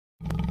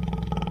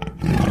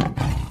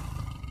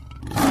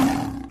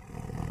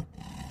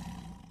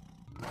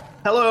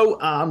Hello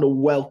and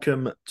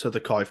welcome to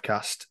the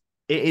Coivecast.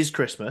 It is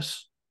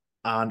Christmas,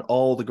 and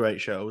all the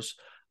great shows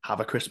have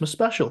a Christmas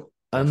special.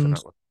 And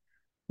Definitely.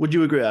 would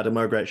you agree, Adam?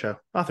 We're a great show.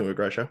 I think we're a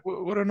great show.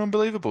 What an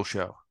unbelievable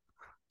show.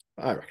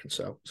 I reckon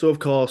so. So, of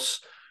course,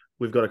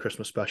 we've got a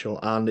Christmas special,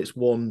 and it's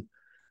one.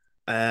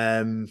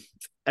 Um,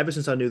 Ever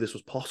since I knew this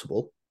was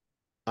possible,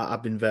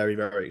 I've been very,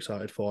 very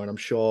excited for, and I'm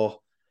sure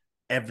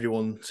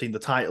everyone seeing the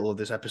title of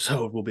this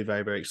episode will be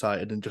very, very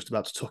excited and just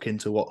about to tuck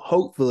into what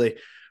hopefully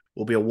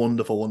will be a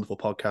wonderful, wonderful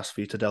podcast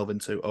for you to delve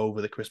into over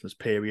the Christmas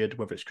period,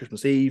 whether it's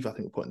Christmas Eve. I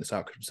think we're putting this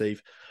out Christmas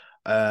Eve.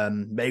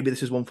 Maybe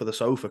this is one for the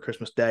sofa,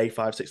 Christmas Day,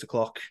 5, 6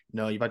 o'clock.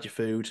 You've had your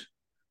food,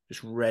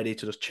 just ready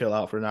to just chill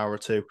out for an hour or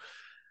two.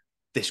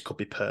 This could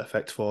be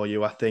perfect for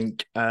you, I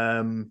think.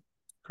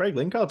 Craig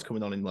Lingard's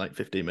coming on in like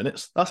 15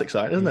 minutes. That's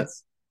exciting, isn't He it?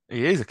 is.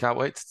 He is. I can't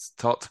wait to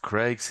talk to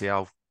Craig, see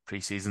how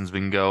pre-season's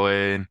been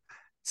going,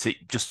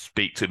 just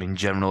speak to him in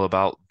general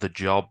about the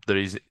job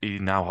that he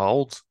now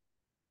holds.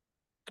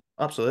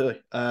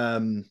 Absolutely.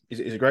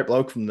 He's a great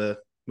bloke from the.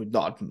 We've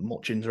not had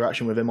much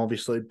interaction with him,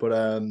 obviously,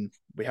 but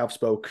we have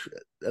spoke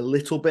a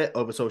little bit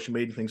over social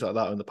media and things like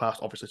that in the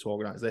past. Obviously, to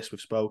organise this,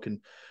 we've spoken.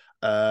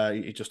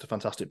 He's just a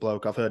fantastic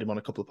bloke. I've heard him on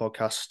a couple of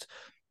podcasts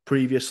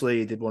previously.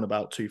 He did one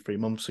about 2, 3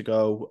 months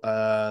ago,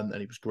 and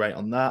he was great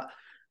on that.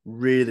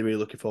 Really, really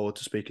looking forward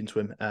to speaking to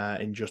him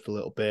in just a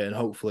little bit, and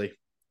hopefully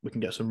we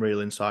can get some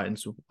real insight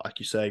into, like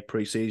you say,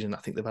 pre-season. I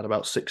think they've had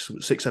about 6,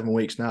 7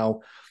 weeks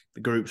now. The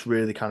group's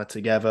really kind of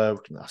together. We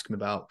can ask him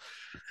about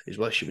his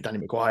relationship with Danny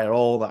Maguire,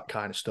 all that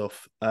kind of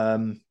stuff.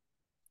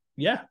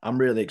 Yeah, I'm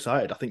really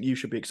excited. I think you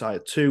should be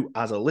excited too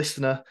as a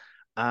listener.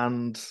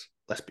 And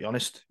let's be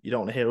honest, you don't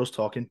want to hear us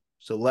talking.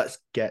 So let's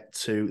get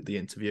to the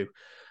interview.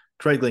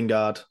 Craig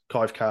Lingard,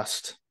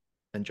 Coivecast,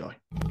 enjoy.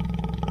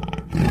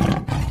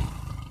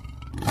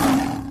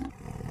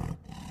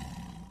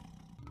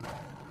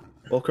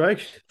 Well,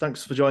 Craig,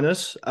 thanks for joining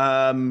us.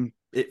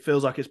 It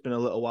feels like it's been a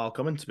little while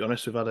coming, to be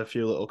honest. We've had a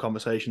few little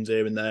conversations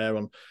here and there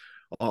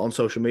on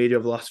social media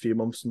over the last few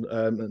months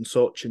and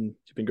such, and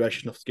you've been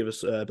gracious enough to give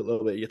us a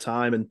little bit of your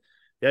time. And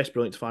yeah, it's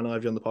brilliant to finally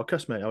have you on the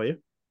podcast, mate. How are you?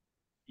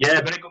 Yeah,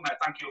 very good, mate.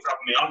 Thank you for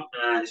having me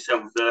on.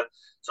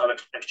 Sort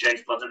of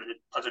exchanged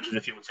pleasantries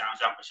a few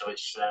times, haven't we? So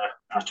it's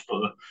nice to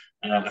put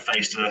a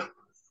face to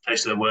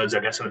the words,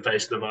 I guess, and a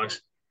face to the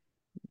voice.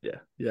 Yeah,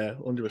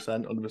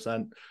 100%,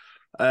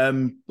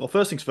 100%. Well,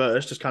 first things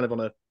first, just kind of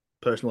on a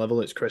personal level,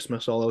 it's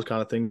Christmas, all those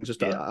kind of things.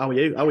 Just Yeah. how are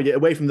you? How are you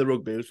away from the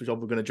rugby, which we're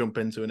going to jump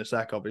into in a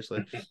sec,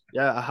 obviously?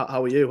 Yeah,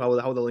 how are you? How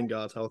are the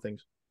Lingards? How are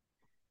things?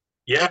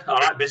 Yeah, all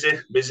right, busy.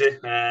 It was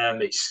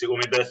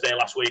my birthday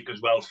last week as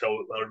well,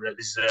 so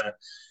this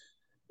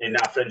in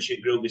our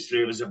friendship group, there's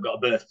three of us have got a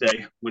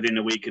birthday within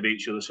a week of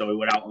each other. So we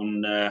were out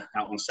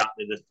on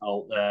Saturday,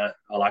 all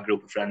our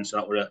group of friends. So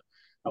that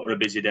were a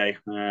busy day.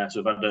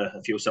 So we've had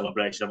a few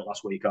celebrations over the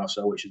last week or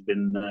so, which has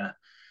been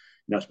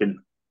it's been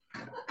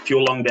a few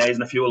long days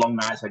and a few long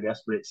nights, I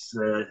guess. But it's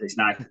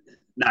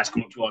nice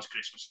coming up towards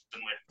Christmas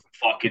and with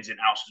 4 kids in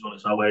the house as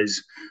well.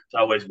 It's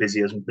always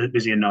busy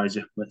and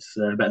noisy. It's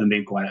better than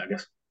being quiet, I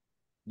guess.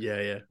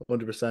 Yeah,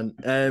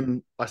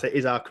 100%. I say,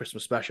 is our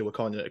Christmas special. We're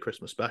calling it a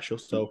Christmas special.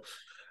 So,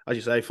 as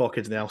you say, 4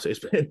 kids in the house. It's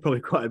been probably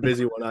quite a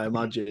busy one, I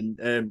imagine.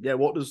 Yeah,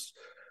 what does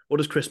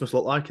Christmas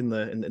look like in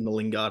the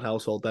Lingard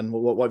household? Then,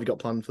 what have you got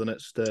planned for the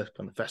next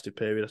kind of festive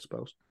period? I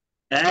suppose.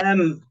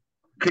 Um,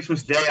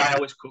 Christmas Day, I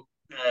always cook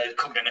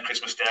dinner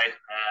Christmas Day.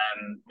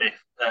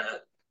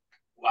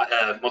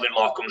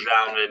 Mother-in-law comes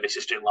round, my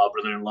sister-in-law,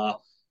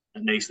 brother-in-law,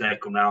 and niece they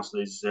come round. So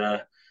there's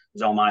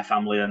all my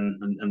family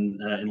and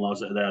in-laws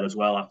that are there as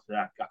well.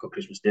 I cook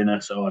Christmas dinner,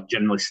 so I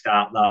generally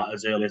start that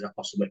as early as I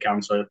possibly can.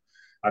 So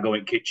I go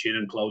in the kitchen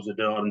and close the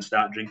door and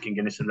start drinking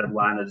Guinness and red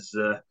wine as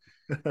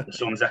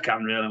soon as I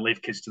can, really, and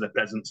leave kids to their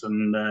presents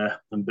and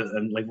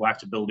leave wife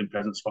to building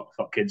presents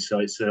for kids. So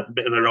it's a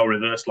bit of a role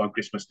reversal on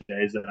Christmas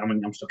days.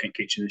 I'm stuck in the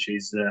kitchen and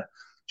she's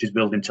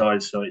building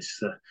toys. So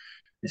it's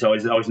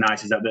always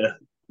nice. Is that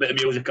bit of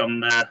music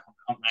on radio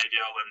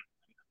and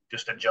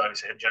just enjoy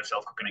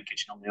myself cooking in the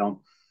kitchen on my own.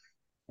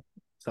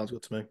 Sounds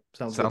good to me.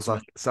 Sounds good Sounds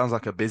to me.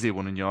 like a busy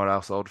one in your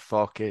household.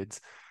 4 kids.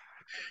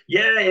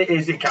 Yeah, it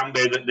is. It can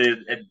be.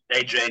 The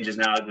age ranges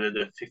now,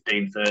 the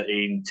 15,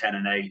 13, 10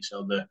 and 8.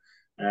 So the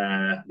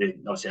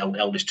obviously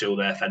eldest two,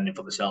 they're fending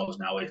for themselves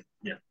now.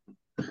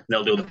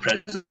 They'll do the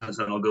presents and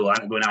they'll go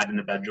and hide in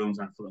the bedrooms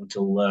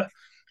until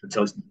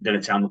it's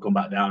dinner time. They'll come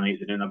back down and eat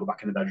the dinner. They'll go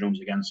back in the bedrooms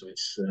again. So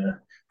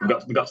we've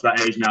got to that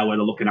age now where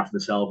they're looking after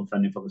themselves and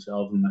fending for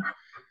themselves. And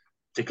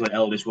particularly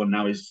eldest one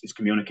now is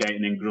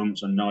communicating in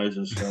grunts and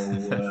noises. So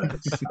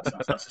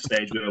that's the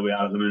stage where we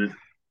are at the minute.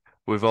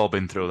 We've all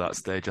been through that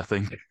stage, I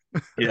think.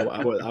 I Yeah.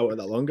 went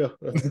that longer.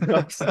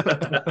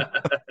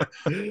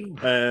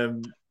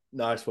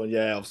 Nice one.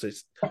 Yeah, obviously.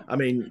 I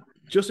mean,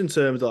 just in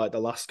terms of like the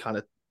last kind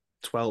of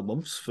 12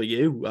 months for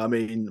you, I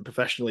mean,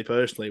 professionally,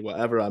 personally,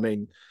 whatever. I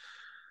mean,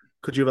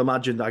 could you have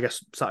imagined, I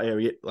guess, sat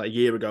here like a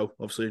year ago,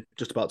 obviously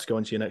just about to go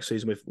into your next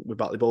season with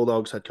Batley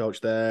Bulldogs, head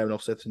coach there, and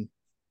obviously everything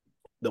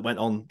that went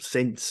on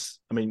since.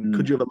 I mean,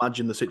 could you have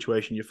imagined the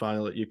situation you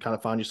kind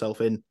of found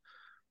yourself in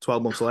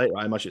 12 months later,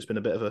 I imagine it's been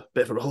a bit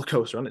of a roller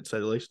coaster, hasn't it, to say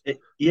the least?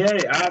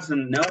 It has,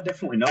 and no,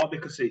 definitely not,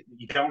 because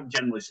you don't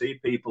generally see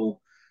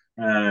people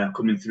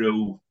coming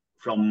through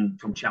from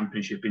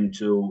Championship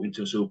into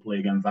a Super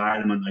League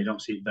environment. I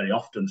don't see it very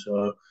often,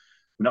 so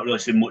we've not really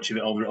seen much of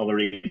it over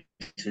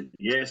recent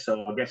years.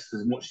 So I guess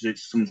as much as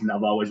it's something that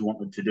I've always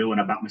wanted to do, and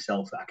I back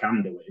myself that I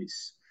can do it,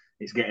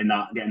 it's getting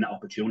that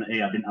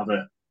opportunity. I didn't have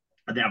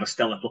a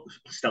stellar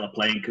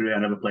playing career. I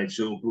never played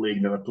Super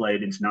League, never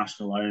played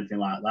international or anything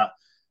like that.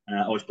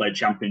 I always played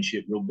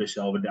Championship rugby,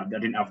 so I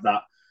didn't have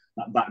that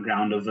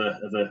background of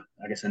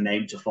a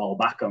name to fall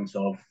back on.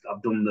 So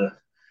I've done the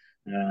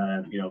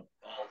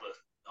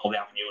all the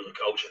avenues of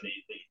coaching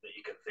that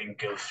you can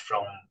think of,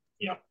 from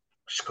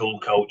school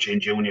coaching,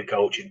 junior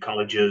coaching,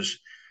 colleges,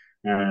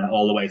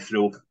 all the way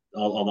through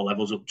all the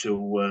levels up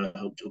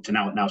to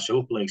now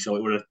Super League. So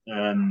it were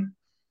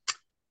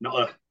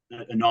not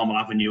a normal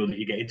avenue that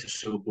you get into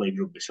Super League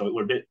rugby. So it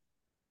were a bit,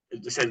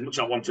 as much as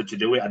I wanted to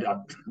do it, I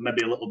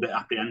maybe a little bit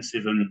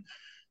apprehensive and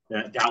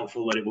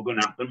doubtful that it was going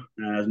to happen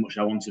as much as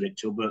I wanted it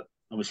to. But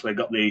obviously, I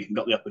got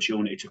the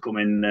opportunity to come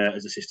in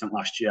as assistant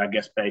last year, I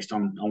guess, based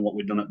on what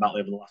we've done at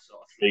Batley over the last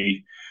sort of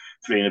three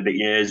and a bit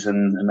years,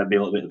 and maybe a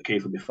little bit of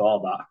Kiefer before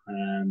that.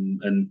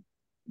 And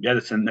yeah,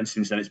 then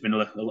since then, it's been a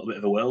little bit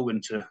of a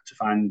whirlwind to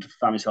find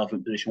myself in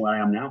the position where I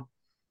am now.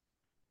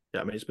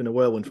 Yeah, I mean, it's been a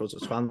whirlwind for us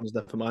as fans,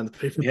 never mind the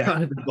people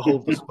kind of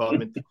involved in the sport. I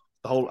mean,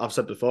 I've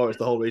said before, it's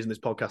the whole reason this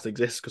podcast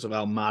exists, because of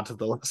how mad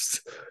the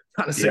last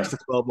kind of 6 to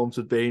 12 months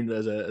have been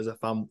as a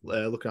fan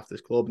looking after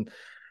this club and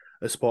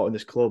supporting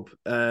this club.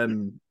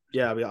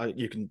 Yeah, I mean,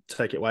 you can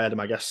take it away, Adam.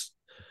 I guess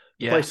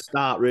the place to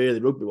start,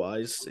 really,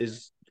 rugby-wise,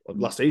 is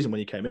last season when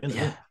you came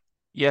in.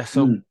 Yeah.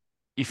 So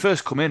you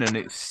first come in, and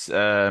it's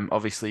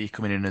obviously you're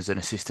coming in as an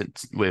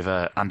assistant with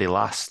Andy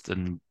Last,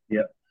 and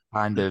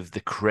kind of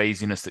the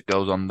craziness that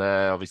goes on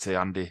there. Obviously,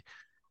 Andy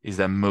is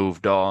then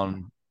moved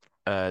on.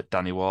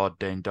 Danny Ward,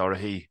 Dane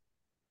Doherty,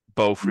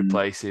 both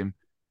replace him.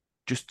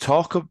 Just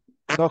talk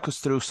us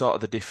through sort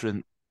of the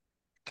different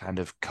kind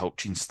of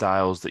coaching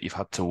styles that you've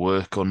had to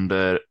work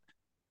under,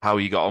 how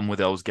you got on with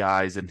those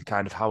guys, and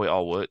kind of how it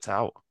all worked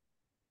out.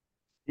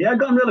 Yeah, I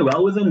got on really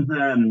well with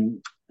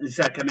them. As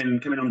I said,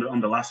 coming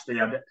under last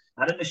year,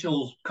 I had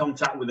initial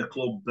contact with the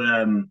club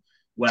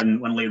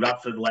when Lee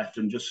Radford left,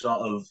 and just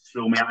sort of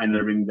threw me out in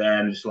the ring there,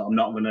 and just like, I'm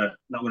not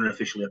gonna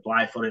officially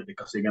apply for it,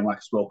 because again, like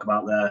I spoke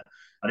about there,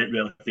 I didn't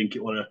really think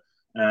it was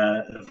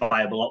a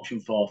viable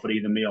option for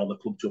either me or the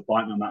club to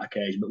appoint me on that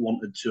occasion, but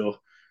wanted to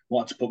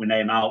put my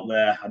name out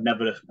there. I'd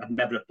never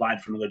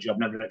applied for another job,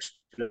 never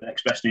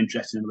expressed an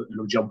interest in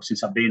another job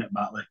since I've been at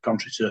Batley,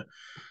 contrary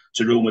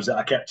to rumours that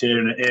I kept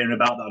hearing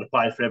about, that I'd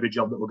applied for every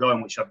job that were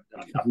going, which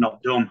I've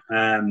not done.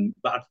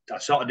 But I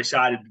sort of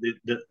decided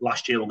that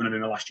last year was going to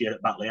be my last year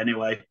at Batley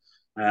anyway.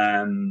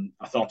 I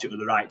thought it was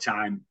the right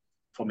time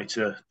for me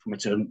to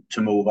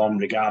move on,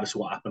 regardless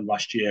of what happened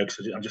last year,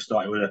 because I just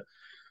thought it was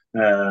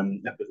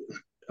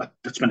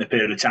I'd spent a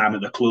period of time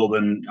at the club,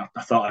 and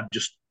I thought I'd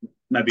just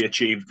maybe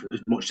achieve as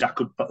much as I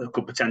could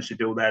potentially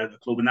do there at the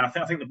club. And then I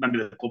think that maybe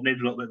the club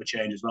needed a little bit of a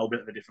change as well, a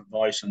bit of a different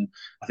voice, and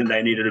I think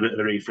they needed a bit of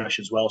a refresh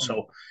as well.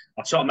 So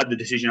I sort of made the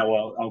decision I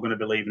was going to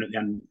be leaving at the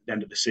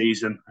end of the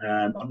season.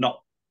 I've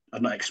not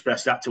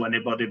expressed that to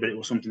anybody, but it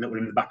was something that was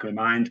in the back of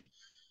my mind.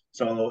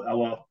 So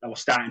I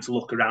was starting to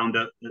look around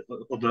at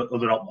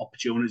other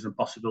opportunities and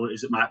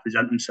possibilities that might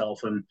present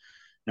themselves, and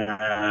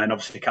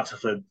obviously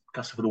Castleford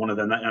one of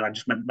them. And I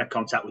just made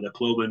contact with the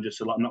club and just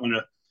said, I'm not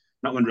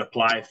going to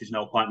apply if there's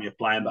no point in me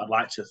applying, but I'd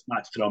like to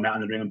throw me out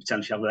in the ring and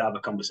potentially have a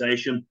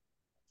conversation.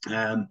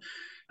 Had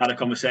a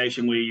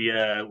conversation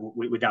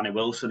with Danny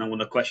Wilson, and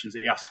one of the questions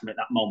that he asked me at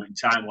that moment in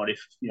time was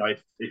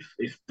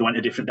if they went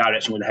a different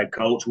direction with the head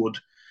coach, would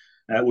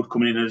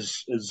come in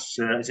as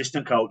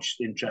assistant coach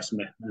interest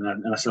me,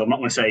 and I said, I'm not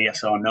going to say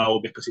yes or no,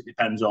 because it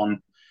depends on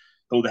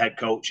who the head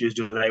coach is.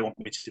 Do they want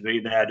me to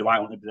be there? Do I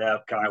want to be there?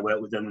 Can I work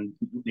with them? And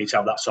need to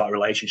have that sort of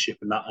relationship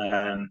and that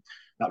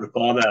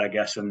rapport there, I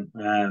guess. And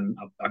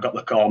I got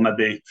the call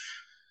maybe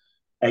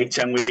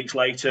 8-10 weeks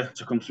later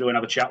to come through and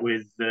have a chat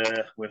with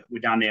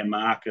Danny and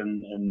Mark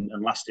and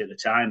Lasty at the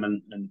time,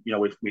 and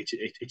we hit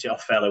it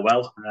off fairly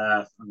well.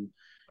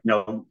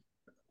 And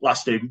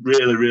Lasty,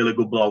 really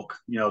good bloke.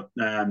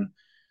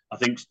 I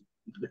think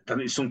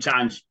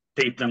sometimes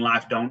people in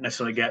life don't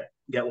necessarily get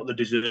what they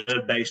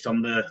deserve based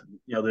on the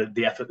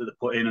effort that they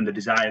put in and the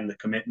desire and the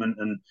commitment.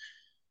 And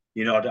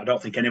I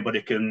don't think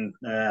anybody can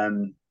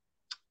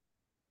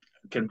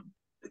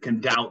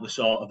doubt the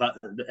sort of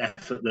the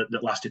effort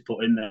that Lasty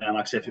put in there. And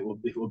like I said, if it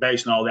were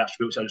based on all the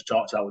attributes I just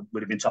talked about,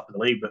 would have been top of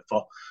the league. But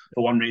for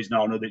one reason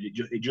or another,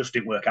 it just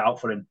didn't work out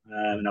for him.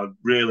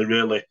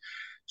 Really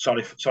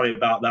sorry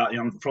about that.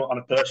 On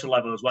a personal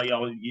level as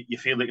well, you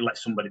feel that you let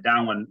somebody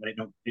down when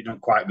it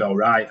don't quite go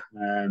right.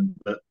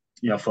 But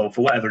for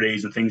whatever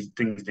reason, things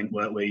didn't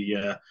work. When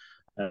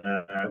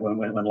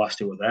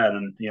Lasty were there,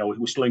 and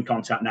we're still in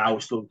contact now. We're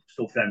still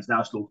friends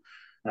now. Still,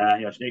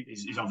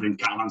 he's over in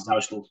Catalans now.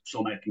 Still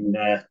making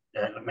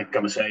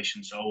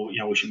conversation. So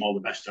wish him all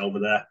the best over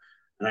there.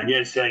 And then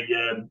you say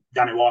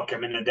Danny Walker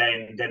came in and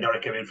Dane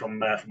Dorry came in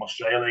from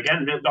Australia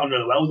again. Got on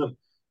really well with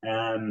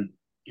them.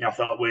 I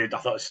thought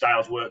the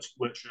styles worked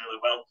really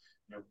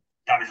well.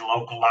 Danny's a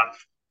local lad,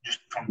 just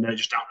down the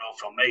road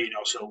from me.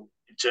 So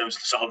in terms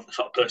of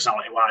sort of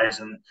personality wise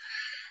and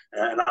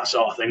that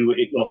sort of thing,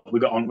 we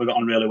got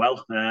on really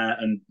well.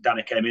 And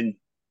Danny came in.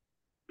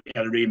 He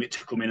had a remit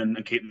to come in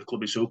and keep the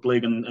club in Super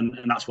League, and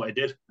that's what he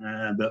did.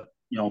 But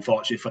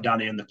unfortunately for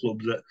Danny and the club,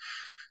 that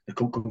they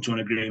couldn't come to an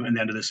agreement at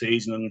the end of the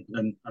season,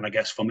 and I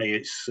guess for me,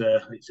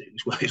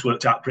 it's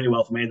worked out pretty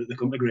well for me that they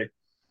couldn't agree.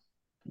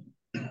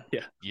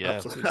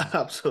 Yeah,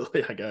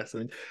 absolutely. I guess. I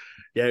mean,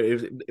 yeah,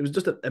 it was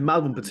just a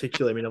Malvern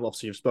particularly. I mean,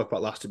 obviously you've spoke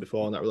about Lasty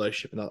before and that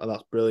relationship, and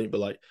that's brilliant. But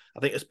like,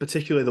 I think it's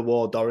particularly the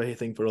Ward Dorothy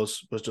thing for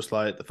us was just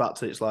like the fact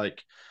that it's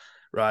like,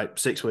 right,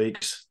 6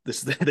 weeks.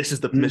 This is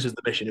the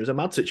mission. It was a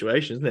mad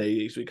situation, isn't it?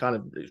 It's kind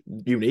of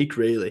unique,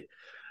 really,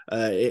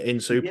 in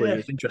Super League.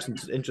 It's interesting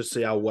to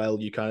see how well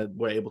you kind of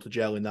were able to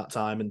gel in that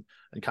time and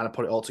kind of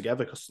put it all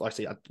together. Because, like I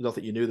say, I don't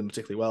think you knew them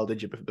particularly well,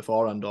 did you,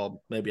 beforehand, or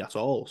maybe at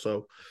all?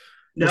 So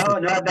no,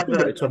 I've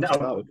never met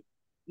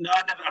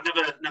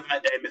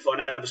Dane before.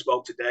 I never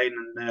spoke to Dane,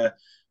 and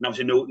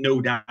obviously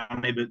knew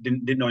Danny, but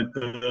didn't know him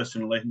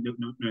personally. Knew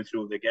him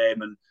through the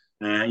game, and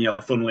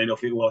funnily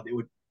enough, it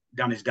was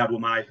Danny's dad was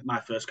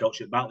my first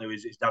coach at Batley.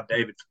 His dad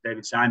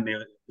David signed me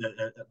at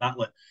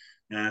Batley,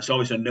 so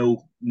obviously I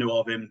knew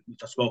of him.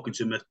 I've spoken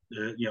to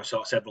him,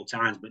 sort of several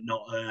times, but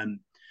not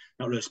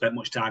really spent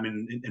much time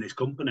in his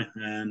company.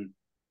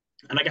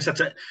 And I guess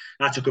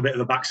I took a bit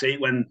of a backseat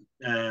when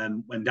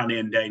Danny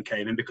and Dane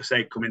came in, because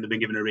they'd come in, they'd been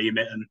given a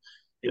remit, and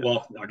it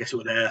was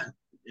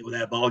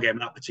their ball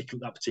game at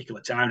that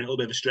particular time. And it was a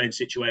bit of a strange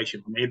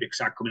situation for me,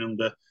 because I'd come in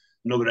under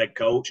another head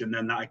coach, and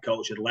then that head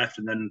coach had left,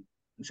 and then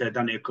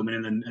Danny had come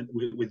in and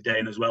with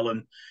Dane as well,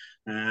 and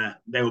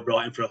they were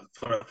brought in for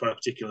a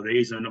particular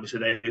reason. And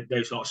obviously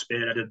they sort of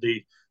spearheaded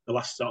the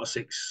last sort of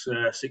 6,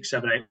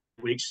 7, 8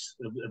 weeks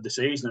of the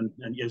season,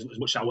 and as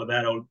much as I were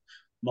there, I was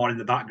more in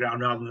the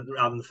background rather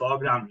than the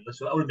foreground.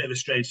 So that was a bit of a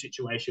strange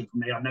situation for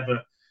me. I've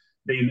never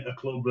been at a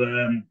club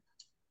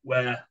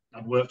where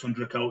I'd worked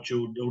under a coach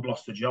who'd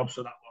lost the job,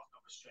 so that was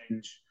a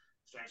strange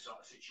sort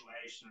of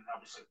situation. And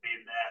obviously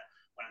being there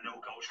when a new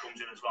coach comes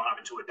in as well,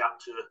 having to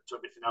adapt to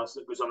everything else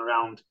that goes on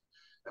around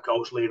a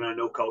coach leaving, a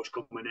new coach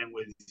coming in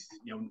with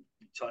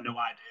sort of new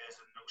ideas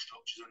and new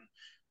structures, and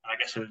I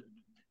guess the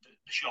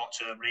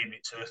short-term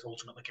remit to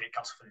ultimately keep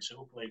Castleford in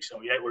Super League.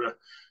 So yeah, it were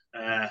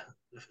a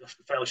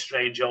fairly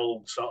strange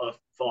old sort of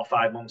 4 or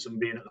 5 months of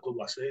being at the club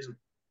last season.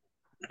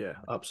 Yeah,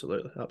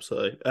 absolutely.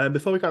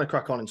 Before we kind of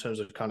crack on in terms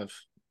of kind of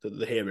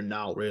the here and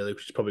now, really,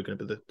 which is probably going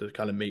to be the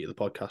kind of meat of the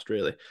podcast,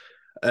 really.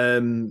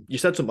 You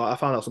said something. I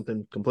found out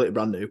something completely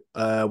brand new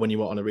when you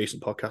were on a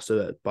recent podcast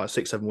about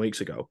 6-7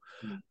 weeks ago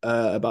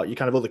about your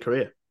kind of other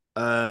career.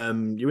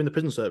 You're in the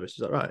prison service, is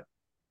that right?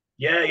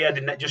 Yeah.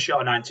 Did just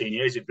short of 19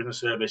 years in prison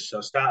service. So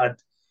I started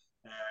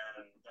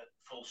at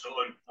Full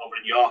Sutton over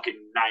in York in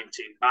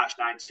March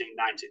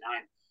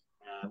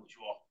 1999, which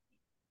was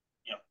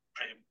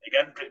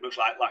pretty much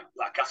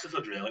like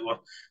Castleford, really.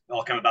 Well, it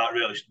all came about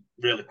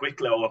really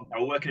quickly. I was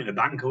working in a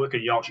bank. I worked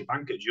in a Yorkshire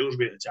bank at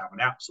Dewsbury at the time,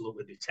 and I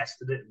absolutely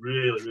detested it.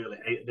 Really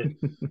hated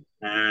it.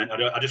 And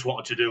I just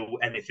wanted to do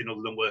anything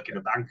other than work in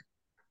a bank.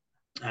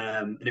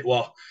 And it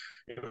was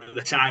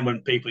the time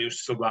when people used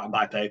to still go out and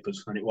buy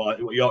papers, and it was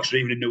Yorkshire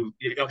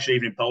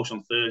Evening Post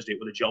on Thursday. It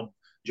was a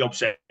job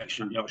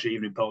section at Yorkshire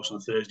Evening Post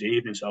on Thursday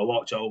evening. So I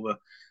walked over,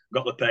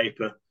 got the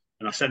paper,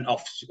 and I sent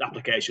off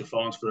application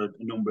forms for a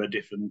number of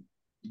different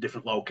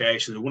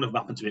locations. One of them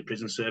happened to be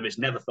prison service.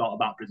 Never thought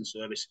about prison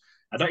service.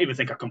 I don't even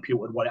think I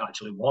computed what it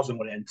actually was and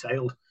what it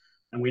entailed.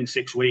 And within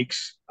 6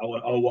 weeks, I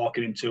was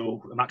walking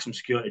into a maximum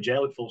security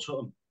jail at Full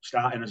Sutton,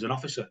 starting as an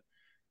officer.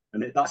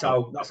 And that's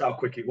how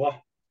quick it was.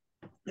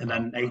 And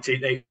then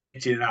 18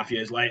 and a half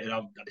years later,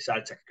 I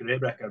decided to take a career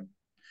break. I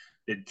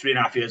did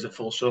 3.5 years at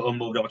Full Sutton,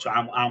 moved over to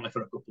Armley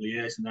for a couple of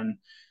years, and then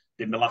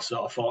did my last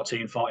sort of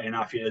 14 and a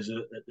half years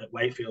at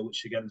Wakefield,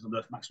 which again is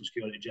under maximum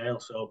security jail.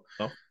 So,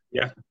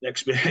 yeah,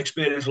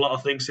 experienced a lot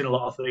of things, seen a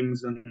lot of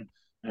things, and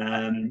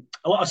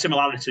a lot of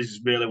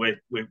similarities really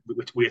with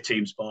a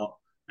team sport.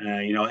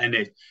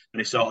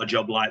 Any sort of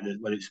job like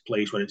that, whether it's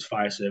police, whether it's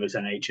fire service,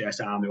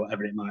 NHS, army,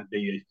 whatever it might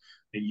be,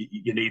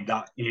 you need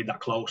that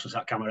closeness,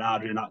 that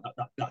camaraderie, and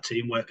that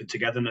teamwork and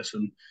togetherness.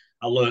 And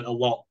I learned a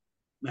lot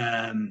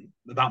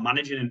about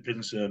managing in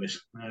prison service.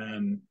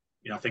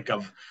 I think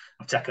I've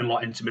taken a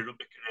lot into my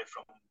rugby career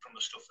from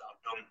the stuff that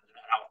I've done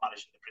and how I've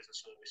managed in the prison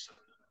service and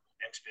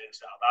the experience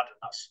that I've had, and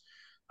that's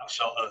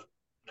sort of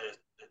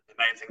the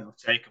main thing I've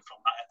taken from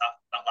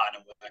that line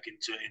of work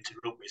into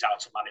rugby is how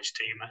to manage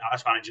team. How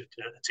to manage a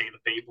team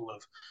of people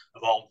of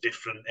all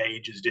different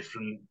ages,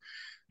 different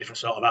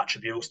sort of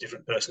attributes,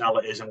 different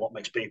personalities, and what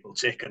makes people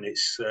tick. And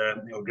it's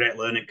a great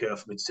learning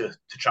curve for me to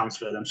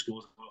transfer them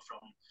skills from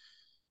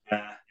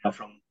a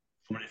different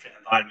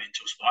environment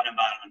into a sport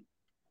environment.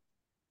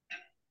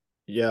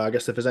 Yeah, I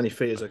guess if there's any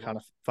fears of kind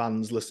of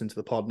fans listening to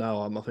the pod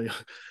now,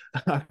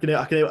 I can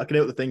hear what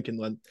they're thinking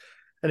when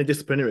any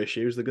disciplinary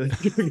issues, they're going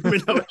to give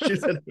me no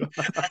issues anymore.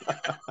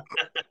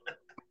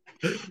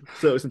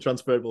 So some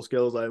transferable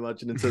skills, I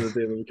imagine, in terms of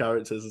dealing with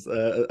characters,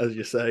 as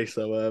you say.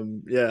 So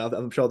yeah,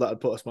 I'm sure that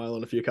would put a smile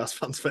on a few Cast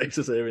fans'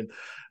 faces here. And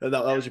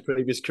that was your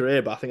previous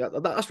career, but I think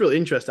that's really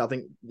interesting. I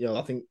think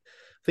I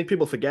think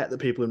people forget that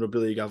people in rugby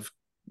league have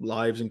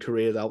lives and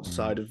careers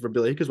outside of rugby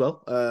league as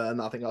well,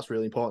 and I think that's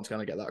really important to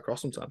kind of get that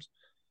across sometimes.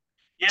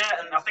 Yeah,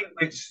 and I think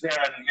it's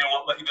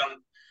what you don't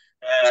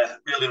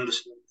really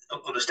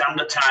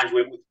understand at times,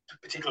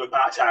 particularly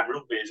part-time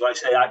rugby, is like I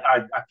say,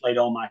 I played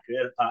all my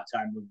career at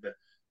part-time rugby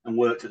and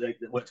worked at the same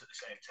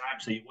time.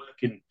 So you're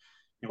working,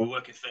 we're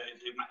working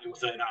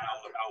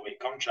 39-hour week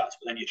contracts,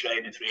 but then you're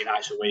training 3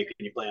 nights a week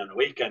and you're playing on a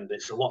weekend.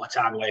 It's a lot of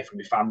time away from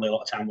your family, a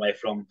lot of time away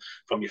from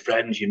your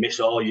friends. You miss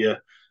all your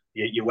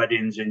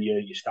weddings and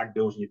your stag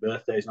do's and your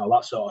birthdays and all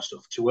that sort of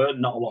stuff to earn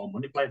not a lot of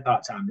money playing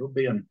part-time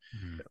rugby. And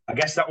I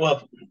guess that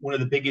was one of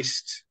the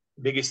biggest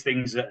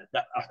things that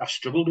I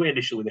struggled with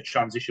initially, the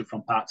transition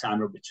from part-time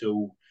rugby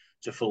to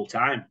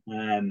full-time.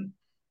 And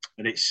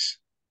it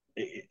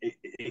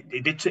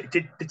did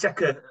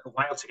take a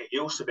while to get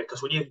used to,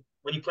 because when you're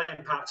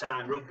playing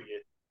part-time rugby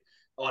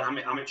or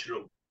amateur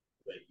rugby,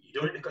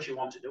 you're doing it because you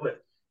want to do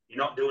it.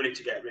 You're not doing it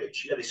to get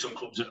rich. Yeah, there's some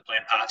clubs that are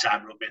playing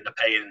part-time rugby and they're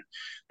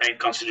paying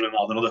considerably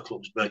more than other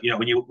clubs. But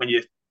when you're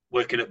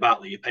working at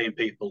Batley, you're paying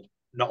people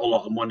not a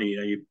lot of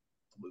money.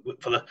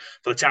 For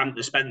the time that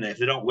they spend there, if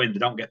they don't win, they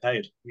don't get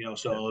paid.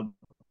 So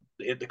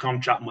the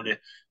contract money,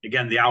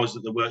 again, the hours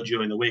that they work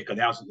during the week or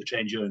the hours that they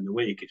train during the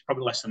week, it's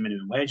probably less than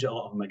minimum wage that a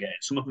lot of them are getting.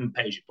 Some of them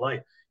pay as you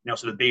play.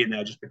 So they're being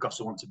there just because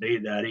they want to be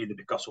there, either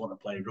because they want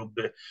to play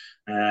rugby,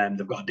 and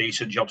they've got a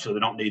decent job, so they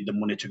don't need the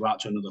money to go out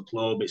to another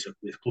club. It's a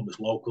club that's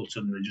local to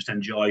them. They just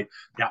enjoy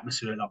the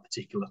atmosphere at that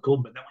particular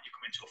club. But then when you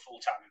come into a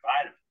full-time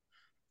environment,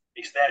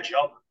 it's their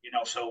job.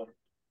 So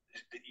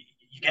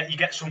you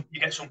get some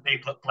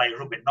people that play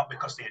rugby not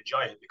because they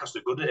enjoy it, because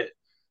they're good at it.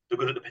 They're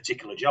good at the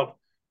particular job.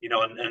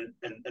 And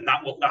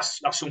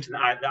that's something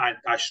that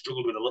I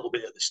struggled with a little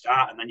bit at the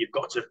start. And then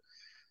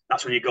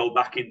that's when you go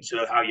back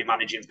into how you're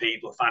managing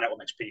people, find out what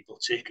makes people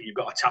tick, and you've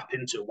got to tap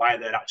into why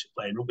they're actually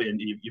playing rugby,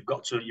 and you've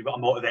got to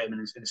motivate them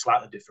in a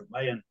slightly different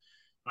way. And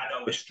I'd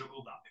always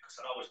struggled that because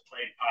I'd always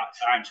played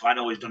part-time, so I'd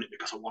always done it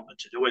because I wanted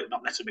to do it,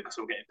 not necessarily because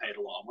I was getting paid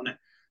a lot of money.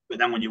 But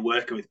then when you're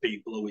working with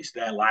people who it's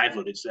their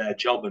livelihood, it's their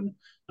job, and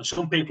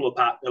some people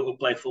will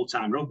play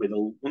full-time rugby,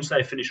 once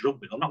they finish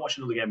rugby, they'll not watch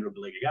another game of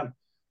rugby league again.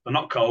 They'll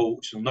not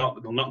coach, they'll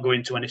not go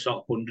into any sort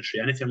of punditry,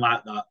 anything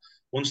like that.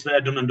 Once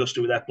they're done and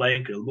dusted with their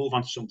playing career, they'll move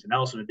on to something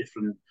else and a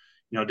different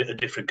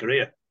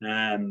career.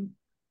 And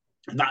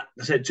that,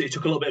 I said, it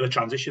took a little bit of a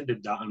transition,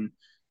 did that, and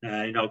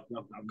I've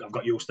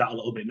got used to that a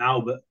little bit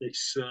now. But that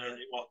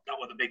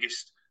was the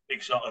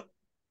big sort of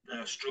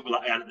struggle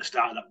that I had at the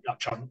start of that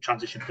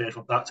transition period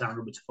from part-time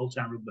rugby to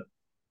full-time rugby.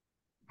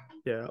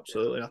 Yeah,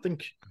 absolutely. I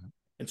think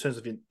in terms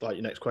of your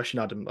next question,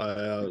 Adam,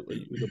 we'll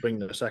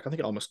bring in a sec. I think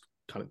it almost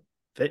kind of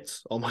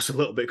fits almost a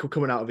little bit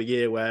coming out of a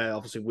year where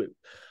obviously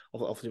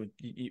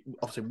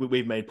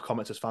we've made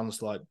comments as fans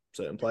to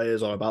certain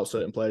players or about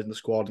certain players in the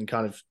squad, and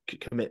kind of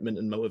commitment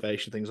and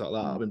motivation, things like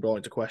that have been brought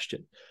into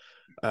question.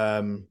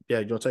 Yeah, you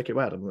want to take it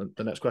away, Adam?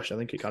 The next question, I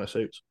think it kind of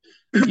suits.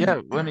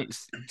 Yeah, when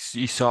it's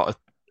you sort of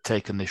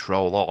taken this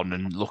role on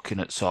and looking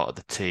at sort of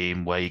the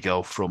team where you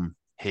go from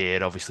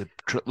here, obviously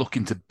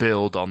looking to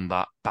build on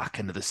that back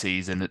end of the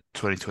season at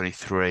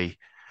 2023.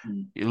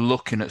 You're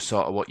looking at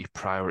sort of what your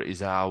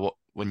priorities are,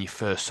 when you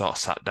first sort of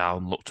sat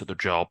down, looked at the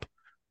job,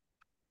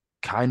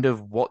 kind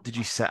of what did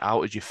you set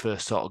out as your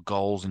first sort of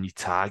goals and your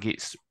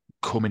targets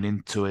coming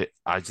into it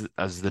as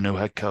the new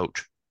head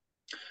coach?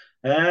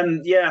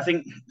 Yeah, I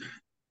think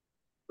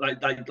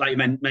like you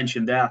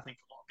mentioned there, I think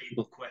a lot of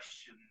people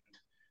questioned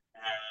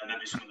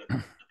maybe some of the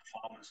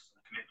performance and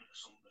the commitment of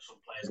some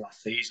players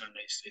last season.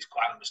 It's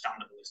quite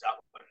understandable, is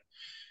that when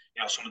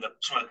some of the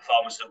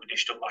performances that we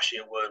dished up last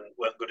year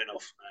weren't good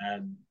enough,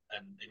 and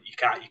you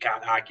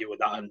can't argue with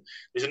that. And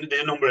there's a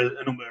number of reasons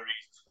for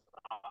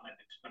that.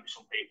 Maybe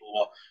some people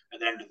were at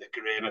the end of the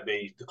career,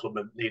 maybe the club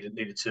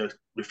needed to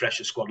refresh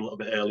the squad a little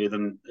bit earlier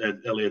than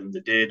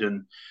they did,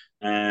 and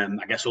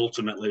I guess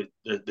ultimately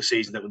the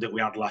season that we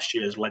had last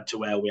year has led to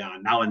where we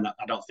are now. And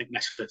I don't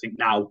necessarily think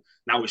now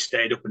we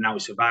stayed up and now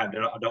we survived.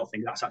 I don't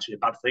think that's actually a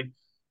bad thing.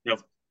 I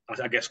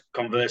guess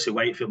conversely,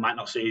 Wakefield might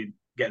not see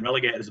getting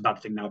relegated as a bad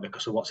thing now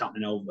because of what's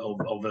happening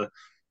over the other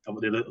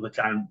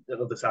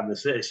side of the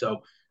city.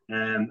 So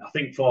I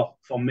think for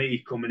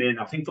me coming in,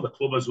 I think for the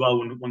club as well,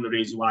 one of the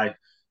reasons why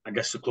I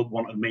guess the club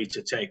wanted me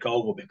to take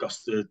over,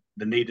 because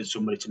they needed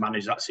somebody to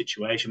manage that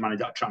situation, manage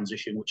that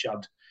transition, which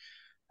I'd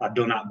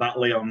done at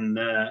Batley on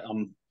a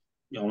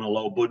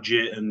low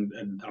budget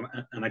and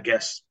I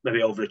guess maybe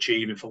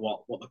overachieving for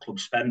what the club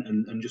spent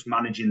and just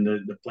managing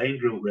the playing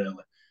group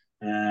really.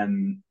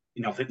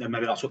 I think that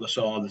maybe that's what they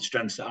saw, the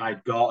strengths that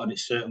I'd got, and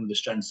it's certainly the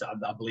strengths that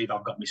I believe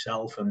I've got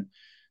myself, and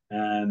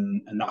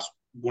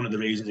one of the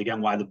reasons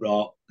again why they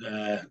brought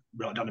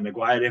Danny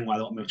Maguire in, why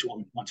they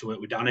want to work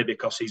with Danny,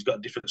 because he's got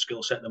a different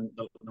skill set than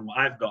what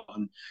I've got.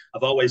 And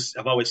I've always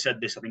said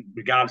this. I think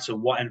regardless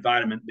of what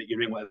environment that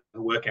you're in, whatever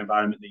work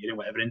environment that you're in,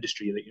 whatever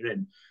industry that you're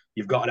in,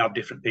 you've got to have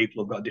different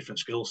people who've got different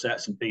skill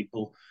sets, and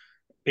people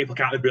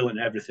can't be brilliant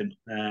at everything.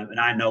 And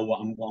I know what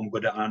I'm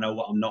good at, and I know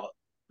what I'm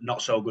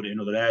not so good at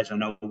in other areas. I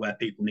know where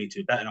people need to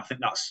be better, and I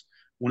think that's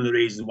one of the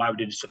reasons why we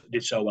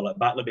did so well at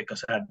Batley,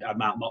 because I had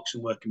Mark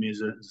Moxon working with me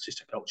as an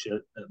assistant coach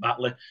at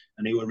Batley,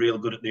 and he was real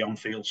good at the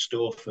on-field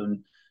stuff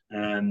and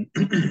and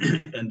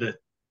the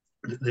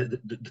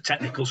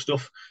technical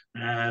stuff.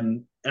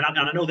 And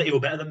I know that he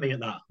was better than me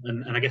at that,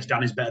 and I guess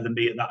Danny's better than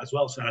me at that as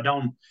well. So I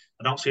don't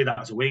see that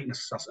as a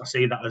weakness. I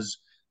see that as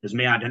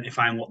me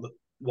identifying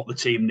what the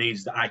team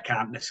needs that I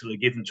can't necessarily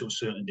give them to a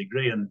certain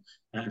degree. And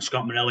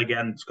Scott Morell,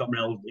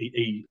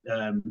 he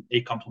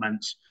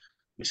complements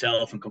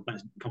myself and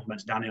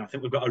complements Danny. I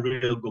think we've got a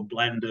real good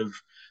blend of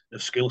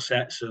skill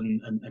sets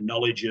and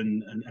knowledge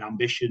and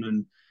ambition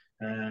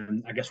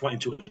and I guess wanting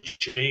to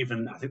achieve.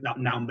 And I think that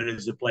now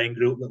mirrors the playing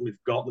group that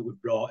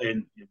we've brought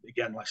in.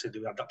 Again, like I said,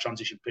 we had that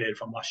transition period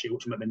from last year,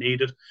 which maybe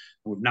needed.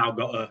 And we've now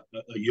got a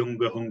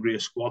younger, hungrier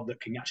squad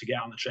that can actually get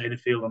out on the training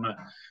field on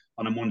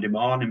a Monday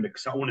morning,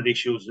 because one of the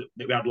issues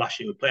that we had last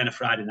year, we were playing a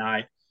Friday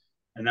night,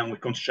 and then we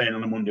come to train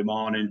on a Monday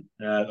morning,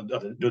 do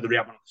the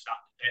rehab on a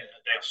Saturday,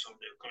 a day or Sunday,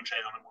 we come to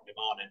train on a Monday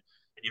morning,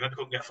 and you maybe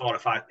couldn't get 4 or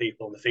 5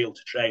 people on the field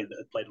to train that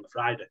had played on a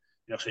Friday.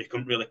 So you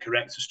couldn't really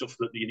correct the stuff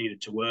that you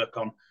needed to work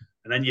on.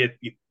 And then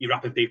you're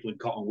wrapping people in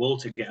cotton wool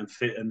to get them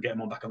fit and get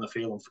them on back on the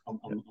field on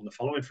the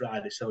following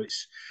Friday. So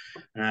it's,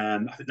 I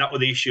think that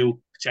was the issue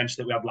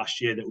potentially that we had last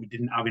year, that we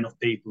didn't have enough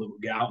people that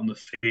would get out on the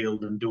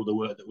field and do the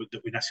work that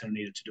we necessarily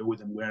needed to do with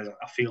them. Whereas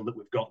I feel that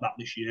we've got that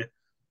this year.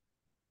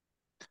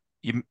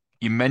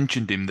 You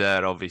mentioned him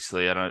there,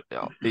 obviously, and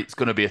it's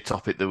going to be a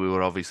topic that we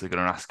were obviously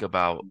going to ask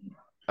about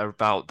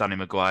Danny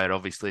Maguire.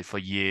 Obviously, for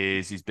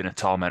years he's been a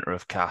tormentor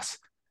of Cass.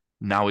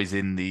 Now he's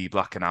in the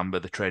black and amber,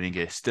 the training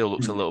gear. Still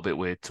looks a little bit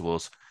weird to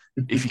us.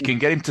 If you can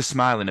get him to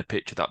smile in a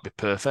picture, that'd be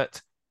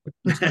perfect.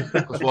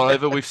 Because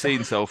whatever we've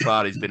seen so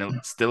far, he's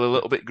been still a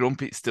little bit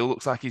grumpy. It still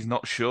looks like he's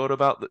not sure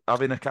about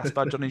having a Cass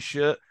badge on his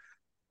shirt.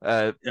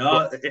 I can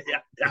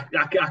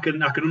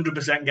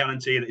 100%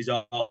 guarantee that he's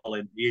all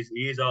in. He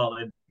is all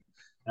in.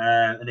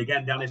 And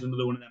again, Danny's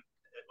another one of them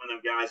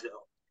guys that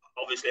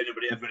obviously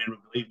everyone in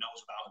rugby league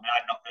knows about. I mean,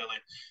 I'd not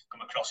really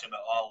come across him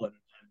at all, and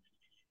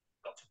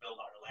got to build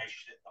that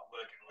relationship, that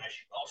working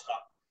relationship, also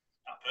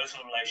that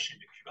personal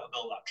relationship, because you've got to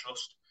build that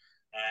trust.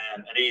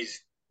 And he's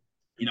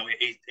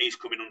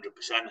coming 100%,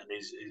 and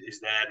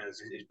he's there, and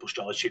he's pushed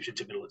all his chips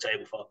into the middle of the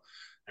table for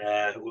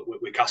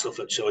with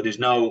Castleford. So there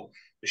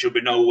should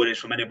be no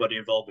worries from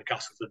anybody involved with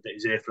Castleford that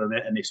he's here for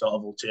any sort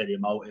of ulterior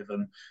motive,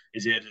 and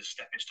he's here as a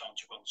stepping stone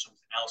to go on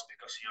something else,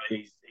 because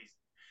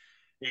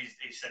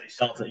he's said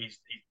himself that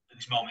at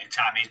this moment in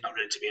time, he's not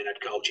ready to be an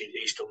head coach.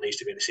 He still needs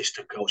to be an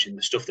assistant coach. And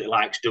the stuff that he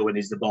likes doing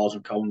is the balls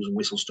and cones and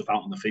whistle stuff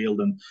out on the field,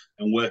 and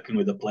working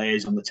with the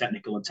players on the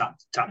technical and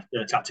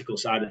tactical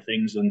side of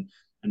things, and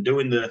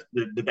doing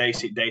the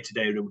basic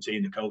day-to-day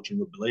routine of coaching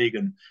rugby league.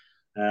 And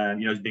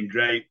it's been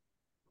great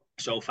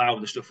so far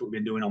with the stuff that we've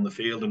been doing on the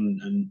field,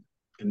 and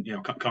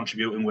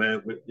contributing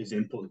with his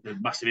input, the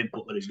massive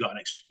input that he's got and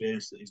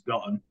experience that he's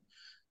got. And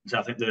so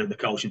I think the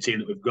coaching team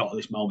that we've got at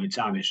this moment in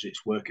time,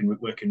 it's working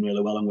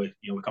really well, and we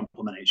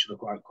complement each other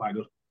quite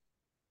good.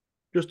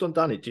 Just on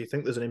Danny, do you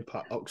think there's an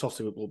impact?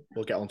 Obviously,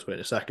 we'll get onto it in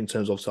a second. In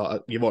terms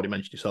of, you've already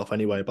mentioned yourself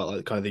anyway about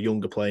like kind of the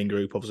younger playing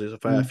group. Obviously, there's a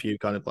fair few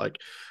kind of like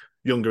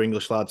younger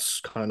English lads,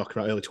 kind of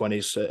knocking around early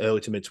 20s, early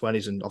to mid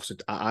 20s, and obviously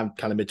I'm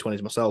kind of mid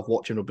 20s myself,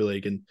 watching rugby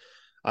league. And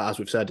as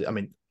we've said, I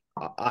mean,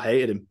 I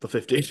hated him for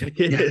 15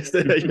 years.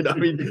 I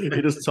mean,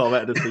 he just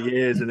tormented us for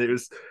years, and it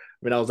was.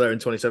 I mean, I was there in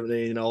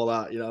 2017 and all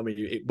that, I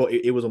mean, but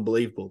it was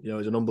unbelievable.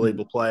 He's an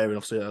unbelievable player and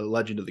obviously a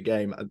legend of the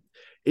game.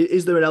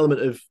 Is there an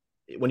element of,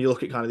 when you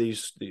look at kind of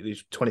these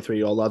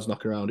 23-year-old lads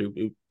knocking around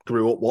who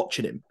grew up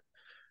watching him,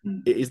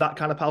 is that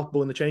kind of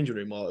palpable in the changing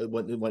room, or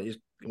when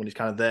he's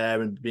kind of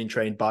there and being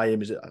trained by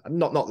him? Is it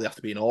not that they have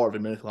to be in awe of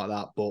him or anything like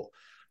that, but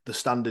the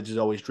standards is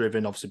always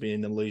driven, obviously being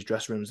in the Leeds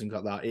dressing rooms, things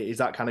like that. Is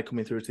that kind of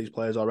coming through to these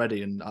players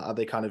already? And are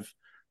they kind of, do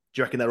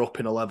you reckon they're up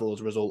in a level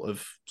as a result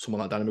of someone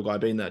like Danny Maguire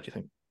being there, do you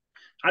think?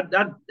 I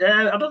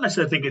don't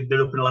necessarily think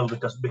they're up in a level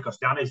because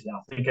Danny's there.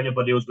 I think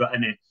anybody who's got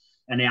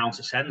any ounce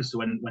of sense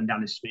when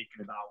Danny's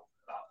speaking about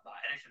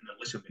anything, that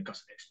listen,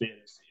 because of the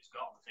experience that he's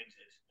got, the things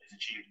that he's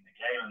achieved in the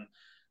game,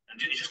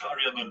 and he's just got a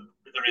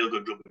real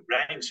good rugby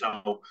brain.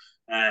 So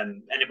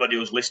anybody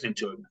who's listening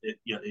to him,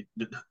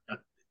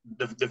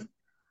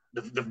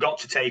 they've got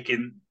to take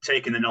in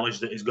the knowledge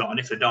that he's got, and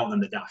if they don't, then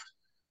they're daft.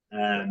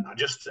 I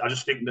just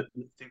think that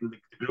the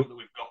group that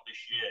we've got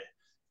this year,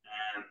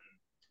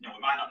 we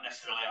might not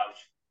necessarily have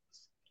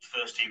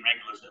first team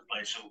regulars that have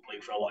played Super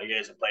League for a lot of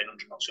years and played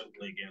 100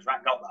 Super League games. We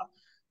haven't got that.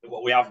 But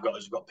what we have got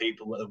is we've got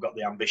people that have got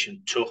the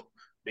ambition to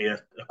be a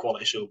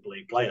quality Super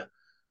League player.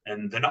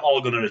 And they're not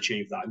all going to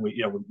achieve that. And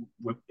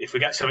if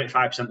we get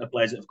 75% of the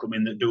players that have come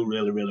in that do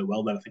really, really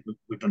well, then I think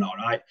we've done all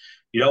right.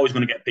 You're always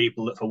going to get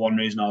people that, for one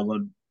reason or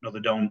another,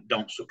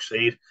 don't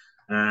succeed.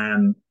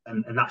 And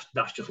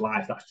that's just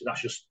life.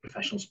 That's just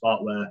professional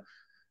sport where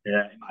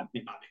it might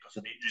be because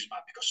of the injuries, it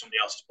might be because somebody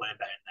else is playing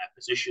better in their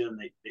position.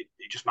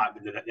 It just might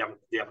be that they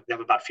have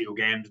a bad few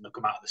games and they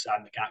come out of the side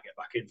and they can't get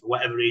back in for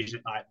whatever reason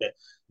it might be.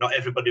 Not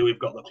everybody we've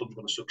got the club's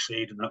going to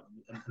succeed, and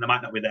they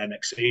might not be there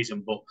next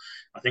season. But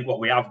I think what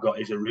we have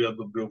got is a real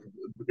good group,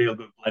 a real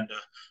good blend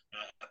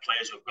of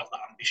players who've got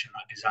that ambition,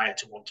 that desire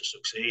to want to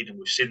succeed, and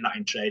we've seen that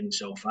in training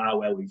so far,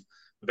 where we've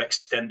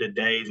extended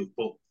days, we've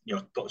put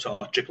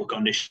sort of triple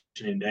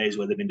conditioning days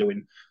where they've been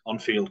doing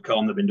on-field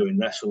con, they've been doing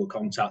wrestle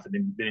contact,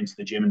 they've been into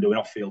the gym and doing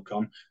off-field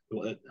con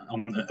with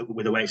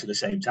the weights at the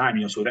same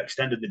time. So we've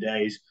extended the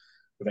days,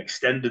 we've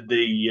extended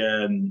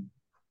the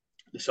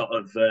sort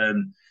of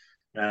the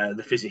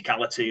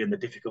physicality and the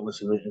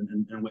difficulty of it,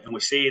 and we're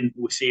seeing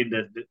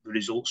the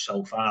results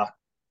so far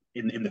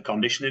in the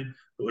conditioning,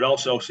 but we're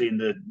also seeing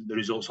the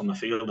results on the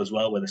field as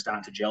well, where they're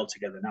starting to gel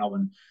together now,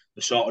 and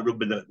the sort of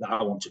rugby that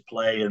I want to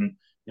play, and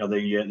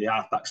the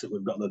halfbacks that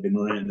we've got that have been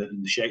running,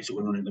 and the shapes that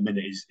we're running at the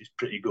minute is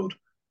pretty good.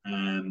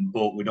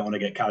 But we don't want to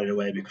get carried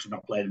away because we've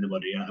not played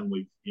anybody yet, and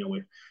we've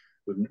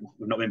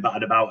not been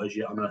battered about as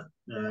yet on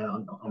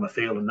the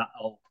field, and that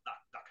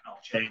can all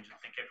change. I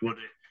think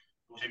everybody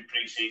who's in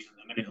pre-season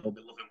at the minute will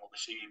be loving what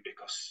they're seeing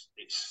because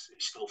it's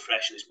still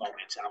fresh at this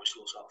moment in time. We're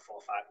still sort of 4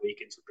 or 5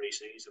 weeks into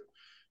pre-season,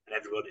 and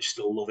everybody's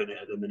still loving it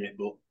at the minute.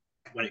 But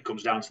when it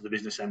comes down to the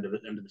business end of the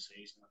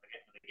season, when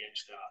the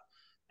games start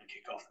and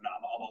kick off, and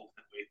I'm hoping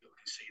that we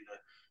can see the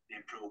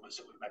improvements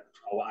that we've made,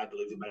 or what I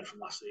believe we've made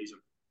from last season.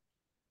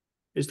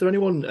 Is there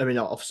anyone? I mean,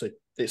 obviously,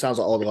 it sounds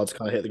like all the lads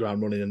kind of hit the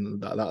ground running,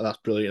 and that's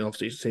brilliant.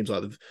 Obviously, it seems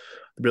like they've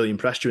really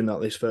impressed you in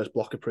this first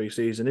block of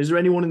pre-season. Is there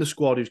anyone in the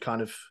squad who's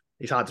kind of?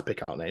 It's hard to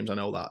pick out names. I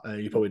know that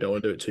you probably don't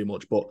want to do it too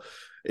much, but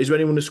is there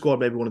anyone in the squad,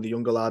 maybe one of the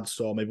younger lads,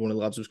 or maybe one of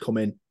the lads who's come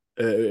in,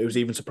 who's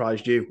even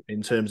surprised you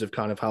in terms of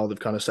kind of how they've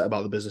kind of set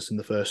about the business in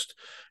the first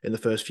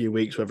few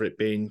weeks, whether it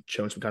being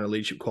showing some kind of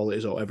leadership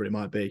qualities or whatever it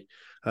might be?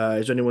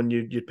 Is there anyone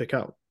you'd pick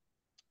out?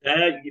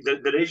 There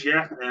is,